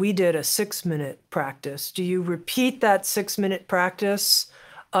 Together, we did a 6-minute practice. Do you repeat that 6-minute practice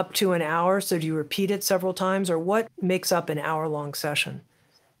up to an hour? So do you repeat it several times, or what makes up an hour-long session?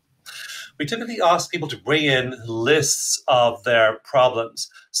 We typically ask people to bring in lists of their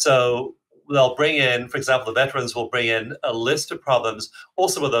problems. So they'll bring in, for example, the veterans will bring in a list of problems,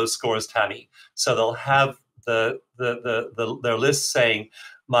 also with those scores, Tami. So they'll have their list saying,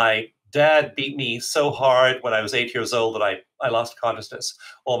 my dad beat me so hard when I was 8 years old that I lost consciousness,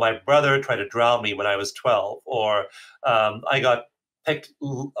 or my brother tried to drown me when I was 12, or I got picked.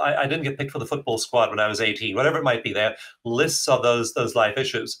 I didn't get picked for the football squad when I was 18. Whatever it might be, they have lists of those life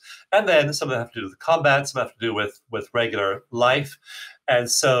issues, and then some of them have to do with combat, some have to do with regular life, and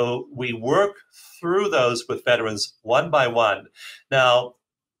so we work through those with veterans one by one. Now,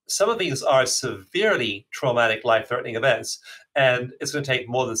 some of these are severely traumatic, life-threatening events, and it's going to take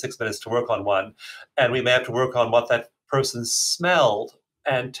more than 6 minutes to work on one, and we may have to work on what that person smelled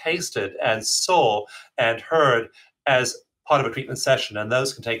and tasted and saw and heard as part of a treatment session, and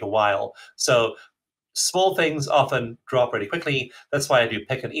those can take a while. So small things often drop really quickly. That's why I do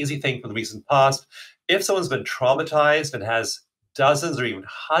pick an easy thing from the recent past. If someone's been traumatized and has dozens or even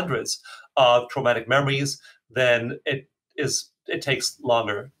hundreds of traumatic memories, then it takes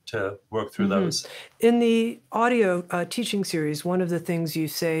longer to work through those. In the audio teaching series, one of the things you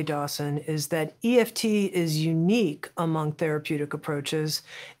say, Dawson, is that EFT is unique among therapeutic approaches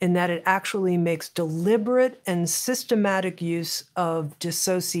in that it actually makes deliberate and systematic use of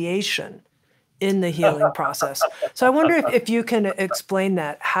dissociation in the healing process. So I wonder if you can explain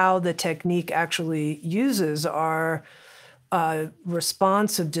that, how the technique actually uses our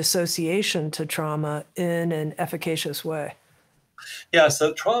response of dissociation to trauma in an efficacious way. Yeah, so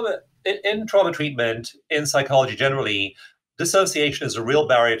in trauma treatment, in psychology generally, Dissociation is a real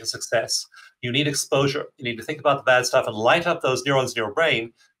barrier to success. You need exposure. You need to think about the bad stuff and light up those neurons in your brain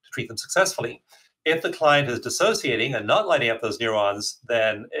to treat them successfully. If the client is dissociating and not lighting up those neurons,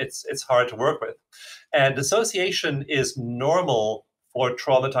 then it's hard to work with. And dissociation is normal for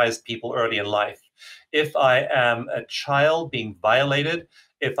traumatized people early in life. If I am a child being violated,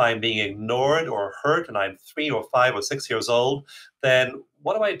 if I'm being ignored or hurt and I'm 3 or 5 or 6 years old, then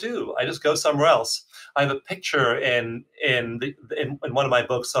what do? I just go somewhere else. I have a picture in one of my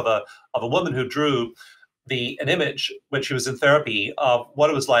books of a woman who drew an image when she was in therapy of what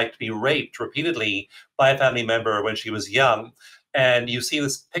it was like to be raped repeatedly by a family member when she was young. And you see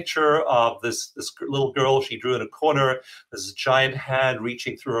this picture of this little girl she drew in a corner. There's a giant hand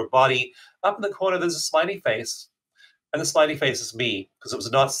reaching through her body. Up in the corner, there's a smiley face. And the smiley face is me because it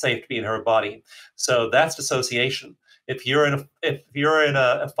was not safe to be in her body. So that's dissociation. If you're in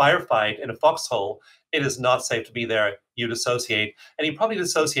a firefight in a foxhole, it is not safe to be there. You dissociate, and you probably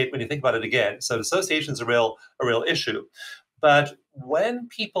dissociate when you think about it again. So dissociation is a real issue. But when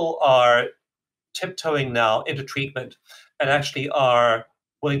people are tiptoeing now into treatment and actually are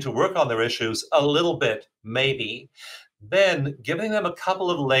willing to work on their issues a little bit, maybe, then giving them a couple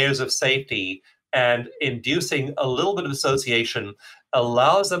of layers of safety and inducing a little bit of association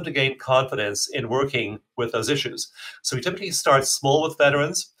allows them to gain confidence in working with those issues. So we typically start small with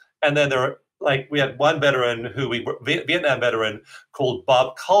veterans, and then we had one veteran Vietnam veteran called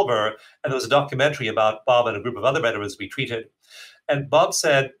Bob Culver, and there was a documentary about Bob and a group of other veterans we treated. And Bob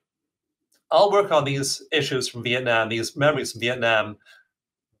said, I'll work on these issues from Vietnam, these memories from Vietnam,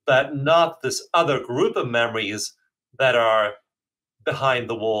 but not this other group of memories that are behind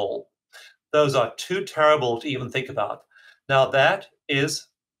the wall. Those are too terrible to even think about. Now, that is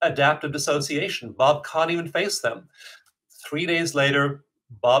adaptive dissociation. Bob can't even face them. 3 days later,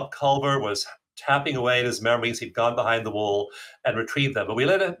 Bob Culver was tapping away at his memories. He'd gone behind the wall and retrieved them. But we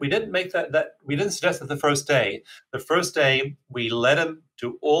didn't suggest it the first day. The first day, we let him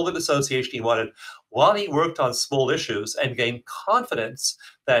do all the dissociation he wanted while he worked on small issues and gained confidence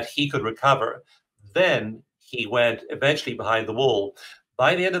that he could recover. Then he went eventually behind the wall.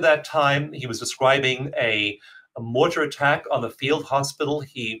 By the end of that time, he was describing a mortar attack on the field hospital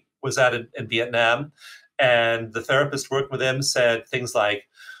he was at in Vietnam. And the therapist working with him said things like,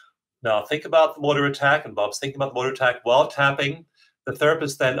 now think about the mortar attack, and Bob's thinking about the mortar attack while tapping. The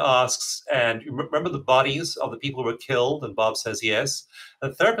therapist then asks, and you remember the bodies of the people who were killed? And Bob says yes.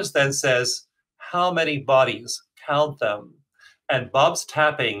 The therapist then says, how many bodies? Count them. And Bob's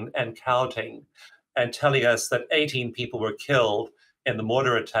tapping and counting and telling us that 18 people were killed in the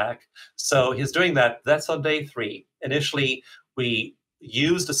mortar attack. So he's doing that. That's on day 3. Initially, we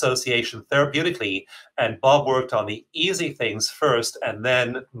used association therapeutically, and Bob worked on the easy things first and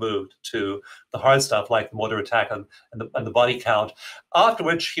then moved to the hard stuff like the mortar attack and the body count, after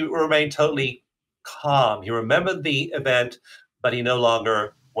which he remained totally calm. He remembered the event, but he no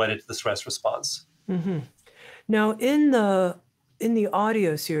longer went into the stress response. Mm-hmm. Now, in the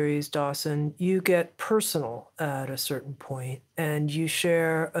audio series, Dawson, you get personal at a certain point, and you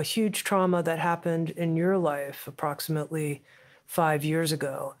share a huge trauma that happened in your life approximately 5 years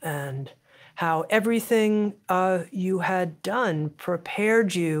ago, and how everything you had done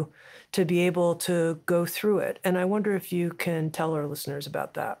prepared you to be able to go through it. And I wonder if you can tell our listeners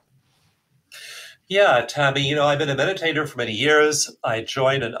about that. Yeah, Tami, I've been a meditator for many years. I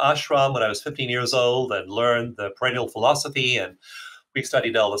joined an ashram when I was 15 years old and learned the perennial philosophy. And we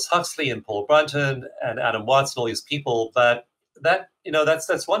studied Aldous Huxley and Paul Brunton and Adam Watts and all these people. But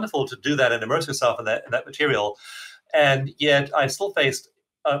that's wonderful to do that and immerse yourself in that material. And yet I still faced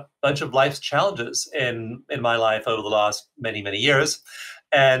a bunch of life's challenges in my life over the last many, many years.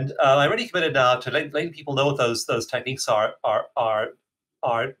 And I'm really committed now to letting people know what those techniques are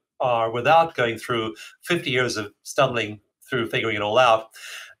without going through 50 years of stumbling through figuring it all out.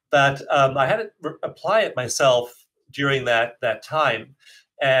 But I had to apply it myself during that time.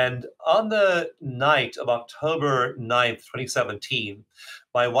 And on the night of October 9th, 2017,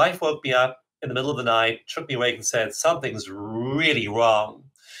 my wife woke me up in the middle of the night, shook me awake and said, something's really wrong.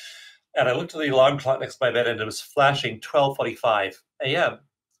 And I looked at the alarm clock next to my bed and it was flashing 12:45 a.m.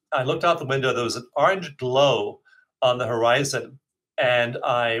 I looked out the window, there was an orange glow on the horizon. And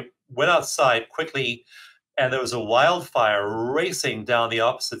I went outside quickly, and there was a wildfire racing down the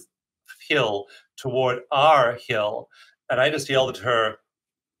opposite hill toward our hill. And I just yelled at her,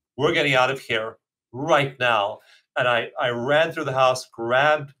 we're getting out of here right now. And I ran through the house,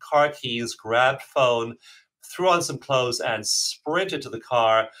 grabbed car keys, grabbed phone, threw on some clothes, and sprinted to the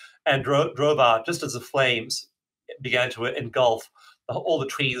car and drove out just as the flames began to engulf all the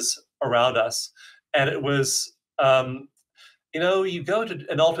trees around us. And it was You go to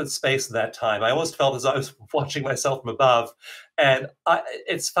an altered space in that time. I almost felt as I was watching myself from above, and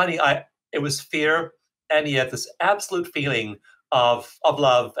it's funny. It was fear, and yet this absolute feeling of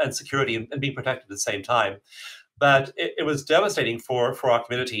love and security and being protected at the same time. But it was devastating for our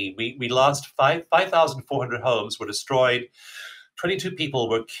community. We lost 5,400 homes were destroyed. 22 people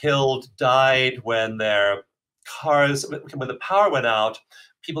were killed, died when their cars when the power went out.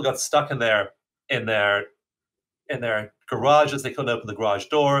 People got stuck in their in their garages. They couldn't open the garage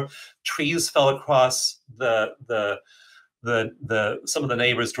door. Trees fell across the some of the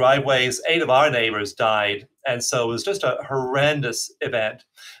neighbors' driveways. 8 of our neighbors died, and so it was just a horrendous event.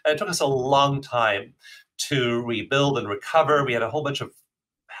 And it took us a long time to rebuild and recover. We had a whole bunch of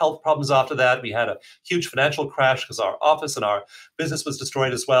health problems after that. We had a huge financial crash because our office and our business was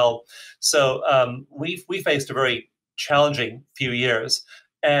destroyed as well. So we faced a very challenging few years,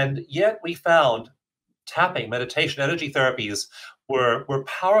 and yet we found tapping, meditation, energy therapies were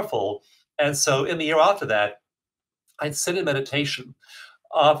powerful. And so in the year after that, I'd sit in meditation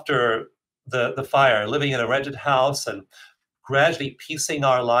after the fire, living in a rented house and gradually piecing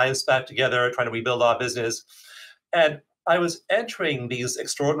our lives back together, trying to rebuild our business. And I was entering these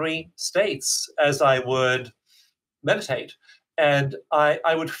extraordinary states as I would meditate. And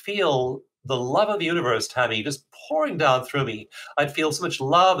I would feel the love of the universe, Tami, just pouring down through me. I'd feel so much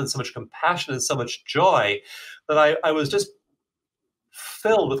love and so much compassion and so much joy that I was just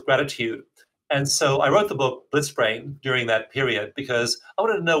filled with gratitude. And so I wrote the book Bliss Brain during that period because I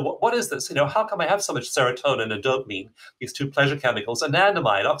wanted to know what is this? How come I have so much serotonin and dopamine, these two pleasure chemicals,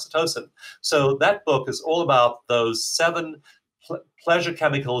 anandamide, oxytocin? So that book is all about those 7 pleasure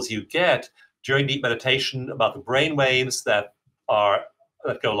chemicals you get during deep meditation, about the brain waves that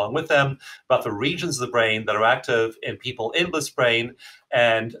go along with them, about the regions of the brain that are active in people in bliss brain,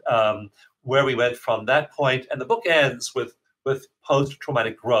 and where we went from that point. And the book ends with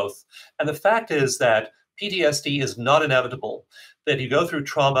post-traumatic growth. And the fact is that PTSD is not inevitable, that you go through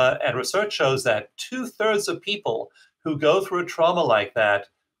trauma, and research shows that 2/3 of people who go through a trauma like that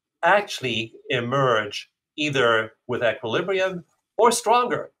actually emerge either with equilibrium or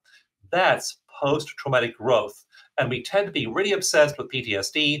stronger. That's post-traumatic growth. And we tend to be really obsessed with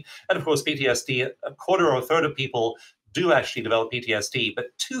PTSD. And of course, PTSD, a quarter or a third of people do actually develop PTSD, but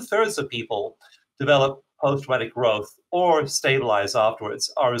 2/3 of people develop post-traumatic growth or stabilize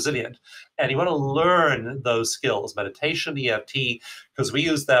afterwards, are resilient. And you want to learn those skills, meditation, EFT, because we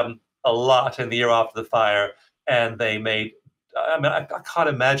use them a lot in the year after the fire. And they made, I can't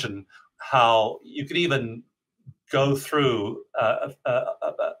imagine how you could even go through an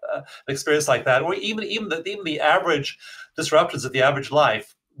experience like that, or even the average disruptions of the average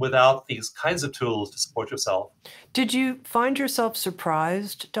life without these kinds of tools to support yourself. Did you find yourself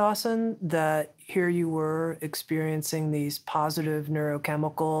surprised, Dawson, that here you were experiencing these positive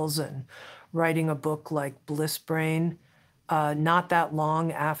neurochemicals and writing a book like Bliss Brain, not that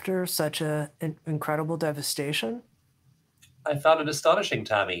long after such an incredible devastation? I found it astonishing,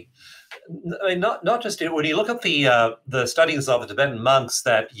 Tami. I mean, not just when you look at the studies of the Tibetan monks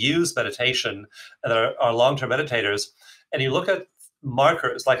that use meditation and are long-term meditators, and you look at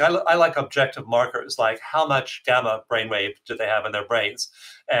markers, like I like objective markers, like how much gamma brainwave do they have in their brains,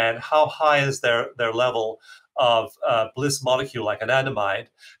 and how high is their level of bliss molecule, like anandamide.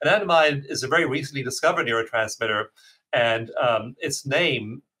 Anandamide is a very recently discovered neurotransmitter, and its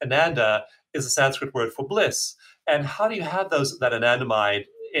name, ananda, is a Sanskrit word for bliss. And how do you have that anandamide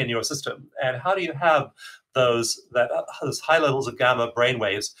in your system? And how do you have those high levels of gamma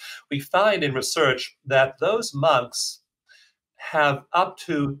brainwaves? We find in research that those monks have up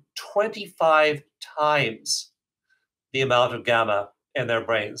to 25 times the amount of gamma in their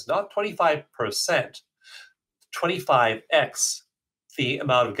brains, not 25%, 25x the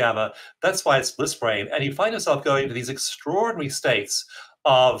amount of gamma. That's why it's bliss brain. And you find yourself going to these extraordinary states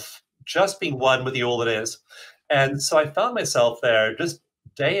of just being one with the all that is. And so I found myself there just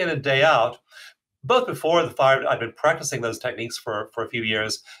day in and day out. Both before the fire, I'd been practicing those techniques for a few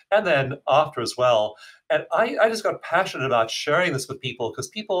years, and then after as well. And I just got passionate about sharing this with people, because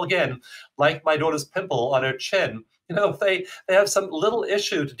people, again, like my daughter's pimple on her chin, they have some little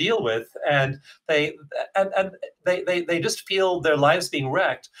issue to deal with, and they just feel their lives being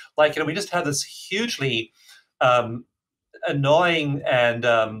wrecked. Like, we just had this hugely annoying and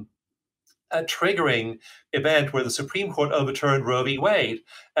a triggering event where the Supreme Court overturned Roe v. Wade.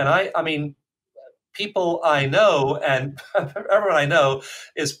 And I mean, people I know and everyone I know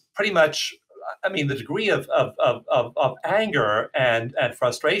is pretty much, I mean, the degree of anger and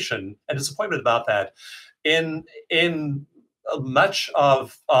frustration and disappointment about that in much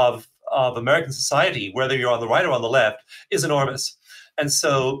of of American society, whether you're on the right or on the left, is enormous. And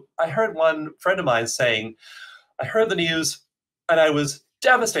so I heard one friend of mine saying, I heard the news and I was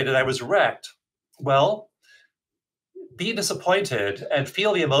devastated. I was wrecked. Well, be disappointed and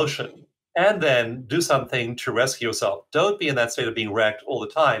feel the emotion and then do something to rescue yourself. Don't be in that state of being wrecked all the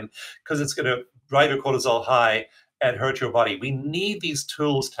time because it's going to drive your cortisol high and hurt your body. We need these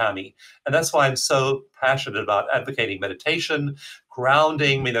tools, Tami. And that's why I'm so passionate about advocating meditation,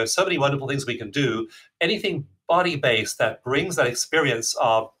 grounding. I mean, there's so many wonderful things we can do. Anything body-based that brings that experience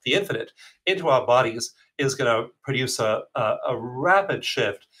of the infinite into our bodies is going to produce a rapid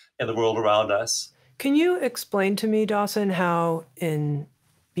shift in the world around us. Can you explain to me, Dawson, how in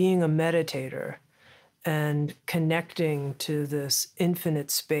being a meditator and connecting to this infinite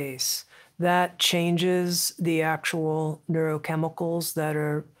space, that changes the actual neurochemicals that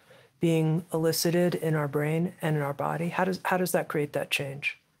are being elicited in our brain and in our body? How does that create that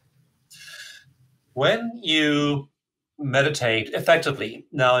change? When you meditate effectively,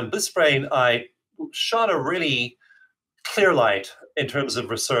 now in Bliss Brain, I shone a really clear light in terms of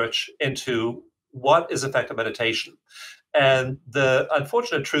research into what is effective meditation. And the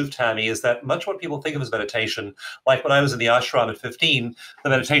unfortunate truth, Tami, is that much what people think of as meditation, like when I was in the ashram at 15, the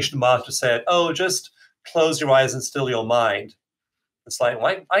meditation master said, oh, just close your eyes and still your mind. It's like,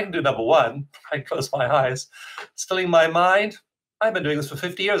 well, I can do number one. I can close my eyes. Stilling my mind, I've been doing this for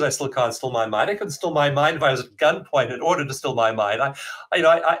 50 years. I still can't still my mind. I couldn't still my mind if I was at gunpoint in order to still my mind.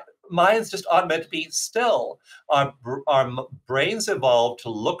 Minds just aren't meant to be still. Our brains evolved to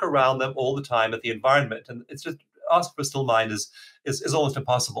look around them all the time at the environment, and it's just ask for a still mind is almost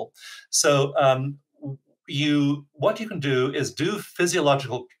impossible. So what you can do is do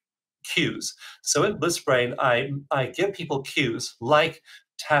physiological cues. So in Bliss Brain, I give people cues like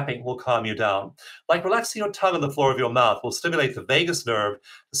tapping will calm you down, like relaxing your tongue on the floor of your mouth will stimulate the vagus nerve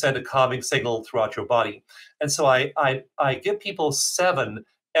to send a calming signal throughout your body. And so I give people 7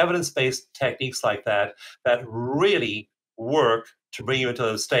 evidence-based techniques like that that really work to bring you into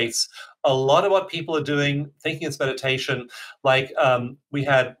those states. A lot of what people are doing, thinking it's meditation, like we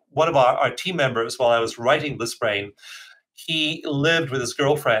had one of our team members while I was writing Bliss Brain, he lived with his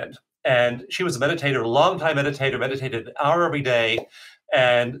girlfriend and she was a meditator, a long-time meditator, meditated an hour every day.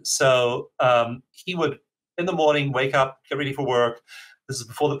 And so he would, in the morning, wake up, get ready for work. This is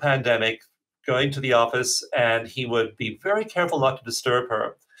before the pandemic, going to the office, and he would be very careful not to disturb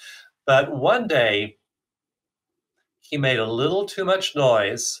her. But one day, he made a little too much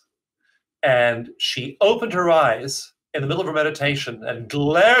noise, and she opened her eyes in the middle of her meditation and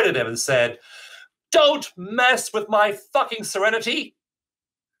glared at him and said, "Don't mess with my fucking serenity."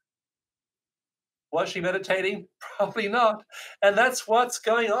 Was she meditating? Probably not. And that's what's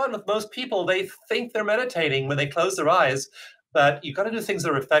going on with most people. They think they're meditating when they close their eyes, but you've got to do things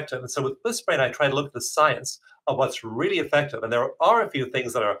that are effective. And so with Bliss Brain, I try to look at the science of what's really effective. And there are a few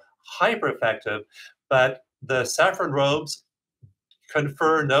things that are hyper effective, but the saffron robes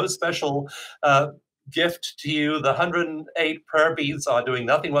confer no special gift to you. The 108 prayer beads are doing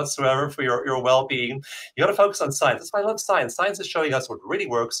nothing whatsoever for your well-being. You got to focus on science. That's why I love science. Science is showing us what really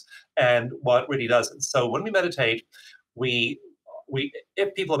works and what really doesn't. So when we meditate, we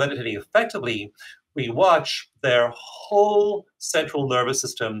if people are meditating effectively, we watch their whole central nervous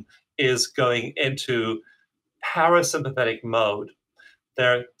system is going into parasympathetic mode.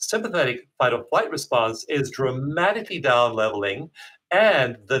 Their sympathetic fight or flight response is dramatically down leveling,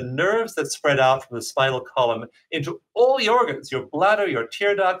 and the nerves that spread out from the spinal column into all the organs, your bladder, your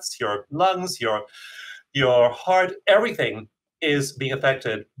tear ducts, your lungs, your heart, everything is being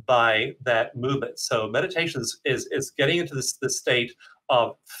affected by that movement. So meditation is getting into this state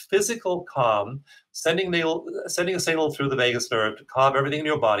of physical calm, sending a signal through the vagus nerve to calm everything in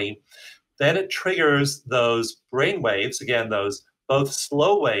your body. Then it triggers those brain waves, again, those both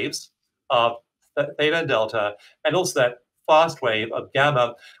slow waves of theta and delta, and also that fast wave of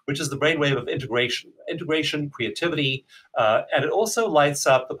gamma, which is the brain wave of integration, creativity, and it also lights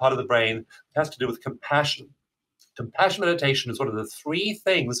up the part of the brain that has to do with compassion. Compassion meditation is one of the 3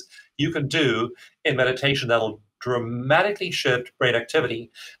 things you can do in meditation that'll dramatically shift brain activity.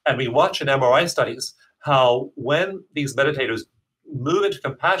 And we watch in MRI studies how when these meditators move into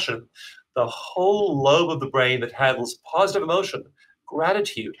compassion, the whole lobe of the brain that handles positive emotion,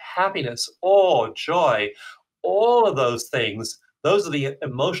 gratitude, happiness, awe, joy, all of those things, those are the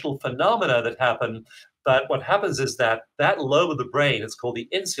emotional phenomena that happen. But what happens is that lobe of the brain, it's called the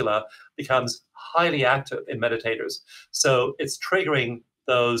insula, becomes highly active in meditators. So it's triggering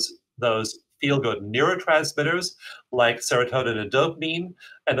those feel-good neurotransmitters like serotonin and dopamine,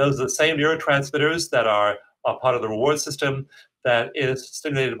 and those are the same neurotransmitters that are part of the reward system that is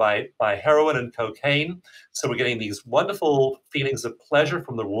stimulated by heroin and cocaine. So we're getting these wonderful feelings of pleasure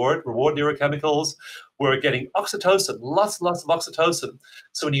from the reward neurochemicals. We're getting oxytocin, lots and lots of oxytocin.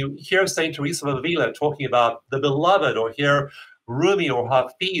 So when you hear St. Teresa of Avila talking about the beloved, or hear Rumi or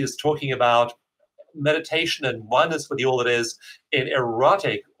Hafiz talking about meditation and oneness with the all that is in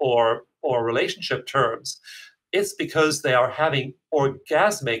erotic or relationship terms, it's because they are having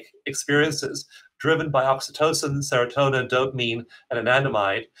orgasmic experiences driven by oxytocin, serotonin, dopamine, and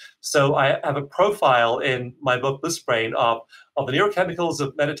anandamide. So I have a profile in my book, Bliss Brain, of the neurochemicals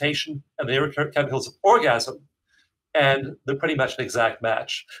of meditation and the neurochemicals of orgasm, and they're pretty much an exact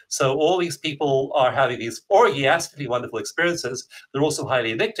match. So all these people are having these orgasmically wonderful experiences. They're also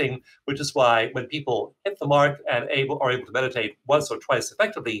highly addicting, which is why when people hit the mark and are able to meditate once or twice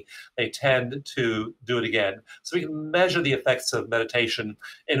effectively, they tend to do it again. So we can measure the effects of meditation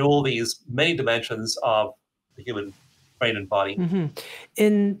in all these many dimensions of the human brain and body. Mm-hmm.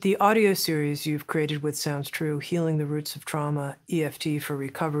 In the audio series you've created with Sounds True, Healing the Roots of Trauma, EFT for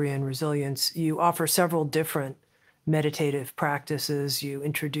Recovery and Resilience, you offer several different meditative practices. You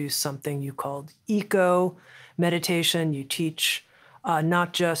introduce something you called eco meditation. You teach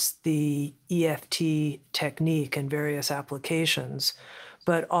not just the EFT technique and various applications,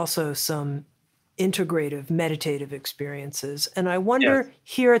 but also some integrative meditative experiences. And I wonder,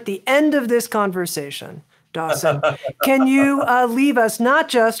 here at the end of this conversation, Dawson, can you leave us not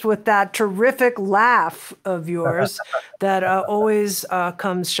just with that terrific laugh of yours that always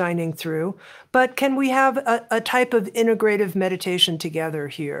comes shining through, but can we have a type of integrative meditation together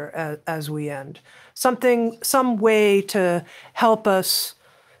here as we end? Some way to help us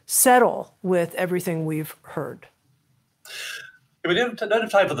settle with everything we've heard. We don't have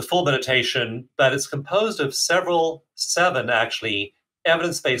time for the full meditation, but it's composed of seven actually,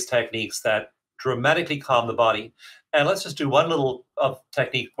 evidence-based techniques that dramatically calm the body. And let's just do one little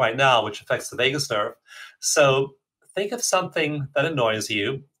technique right now, which affects the vagus nerve. So think of something that annoys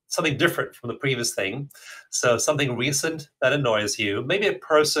you, something different from the previous thing. So something recent that annoys you, maybe a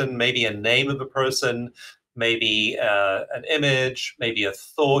person, maybe a name of a person, maybe an image, maybe a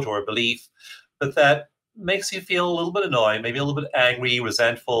thought or a belief, but that makes you feel a little bit annoyed, maybe a little bit angry,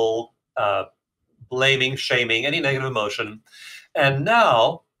 resentful, blaming, shaming, any negative emotion. And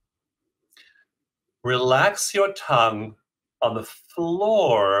now, relax your tongue on the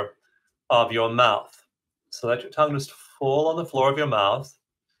floor of your mouth. So let your tongue just fall on the floor of your mouth.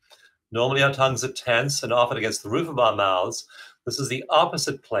 Normally our tongues are tense and often against the roof of our mouths. This is the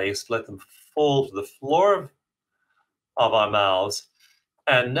opposite place. Let them fall to the floor of our mouths.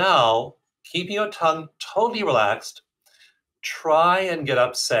 And now, keeping your tongue totally relaxed, try and get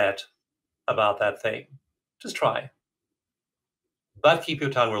upset about that thing. Just try. But keep your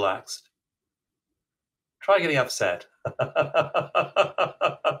tongue relaxed. Try getting upset.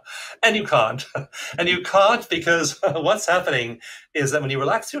 And you can't. And you can't because what's happening is that when you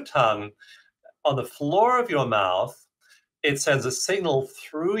relax your tongue on the floor of your mouth, it sends a signal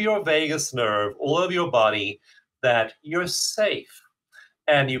through your vagus nerve all over your body that you're safe.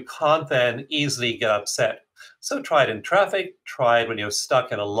 And you can't then easily get upset. So try it in traffic, try it when you're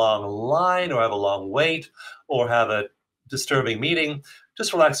stuck in a long line or have a long wait or have a disturbing meeting.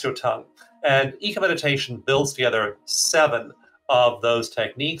 Just relax your tongue. And eco meditation builds together 7 of those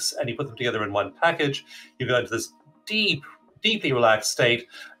techniques, and you put them together in one package. You go into this deeply relaxed state,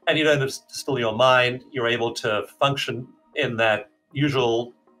 and you don't distill your mind. You're able to function in that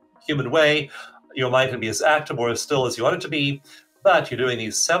usual human way. Your mind can be as active or as still as you want it to be, but you're doing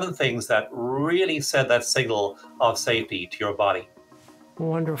these 7 things that really send that signal of safety to your body.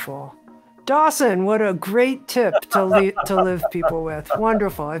 Wonderful. Dawson, what a great tip to live people with.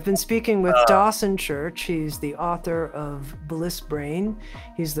 Wonderful. I've been speaking with Dawson Church. He's the author of Bliss Brain.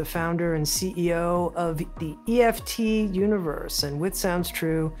 He's the founder and CEO of the EFT universe. And with Sounds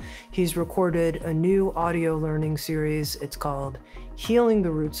True, he's recorded a new audio learning series. It's called Healing the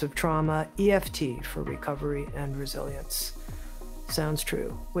Roots of Trauma, EFT for Recovery and Resilience. Sounds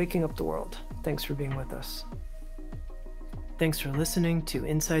True, waking up the world. Thanks for being with us. Thanks for listening to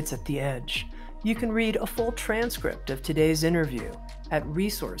Insights at the Edge. You can read a full transcript of today's interview at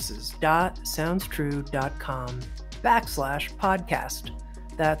resources.soundstrue.com/podcast.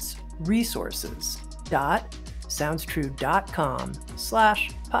 That's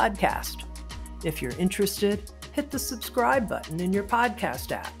resources.soundstrue.com/podcast. If you're interested, hit the subscribe button in your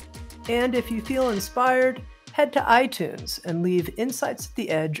podcast app. And if you feel inspired, head to iTunes and leave Insights at the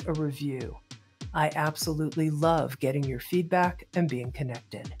Edge a review. I absolutely love getting your feedback and being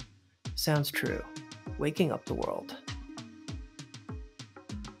connected. Sounds True, waking up the world.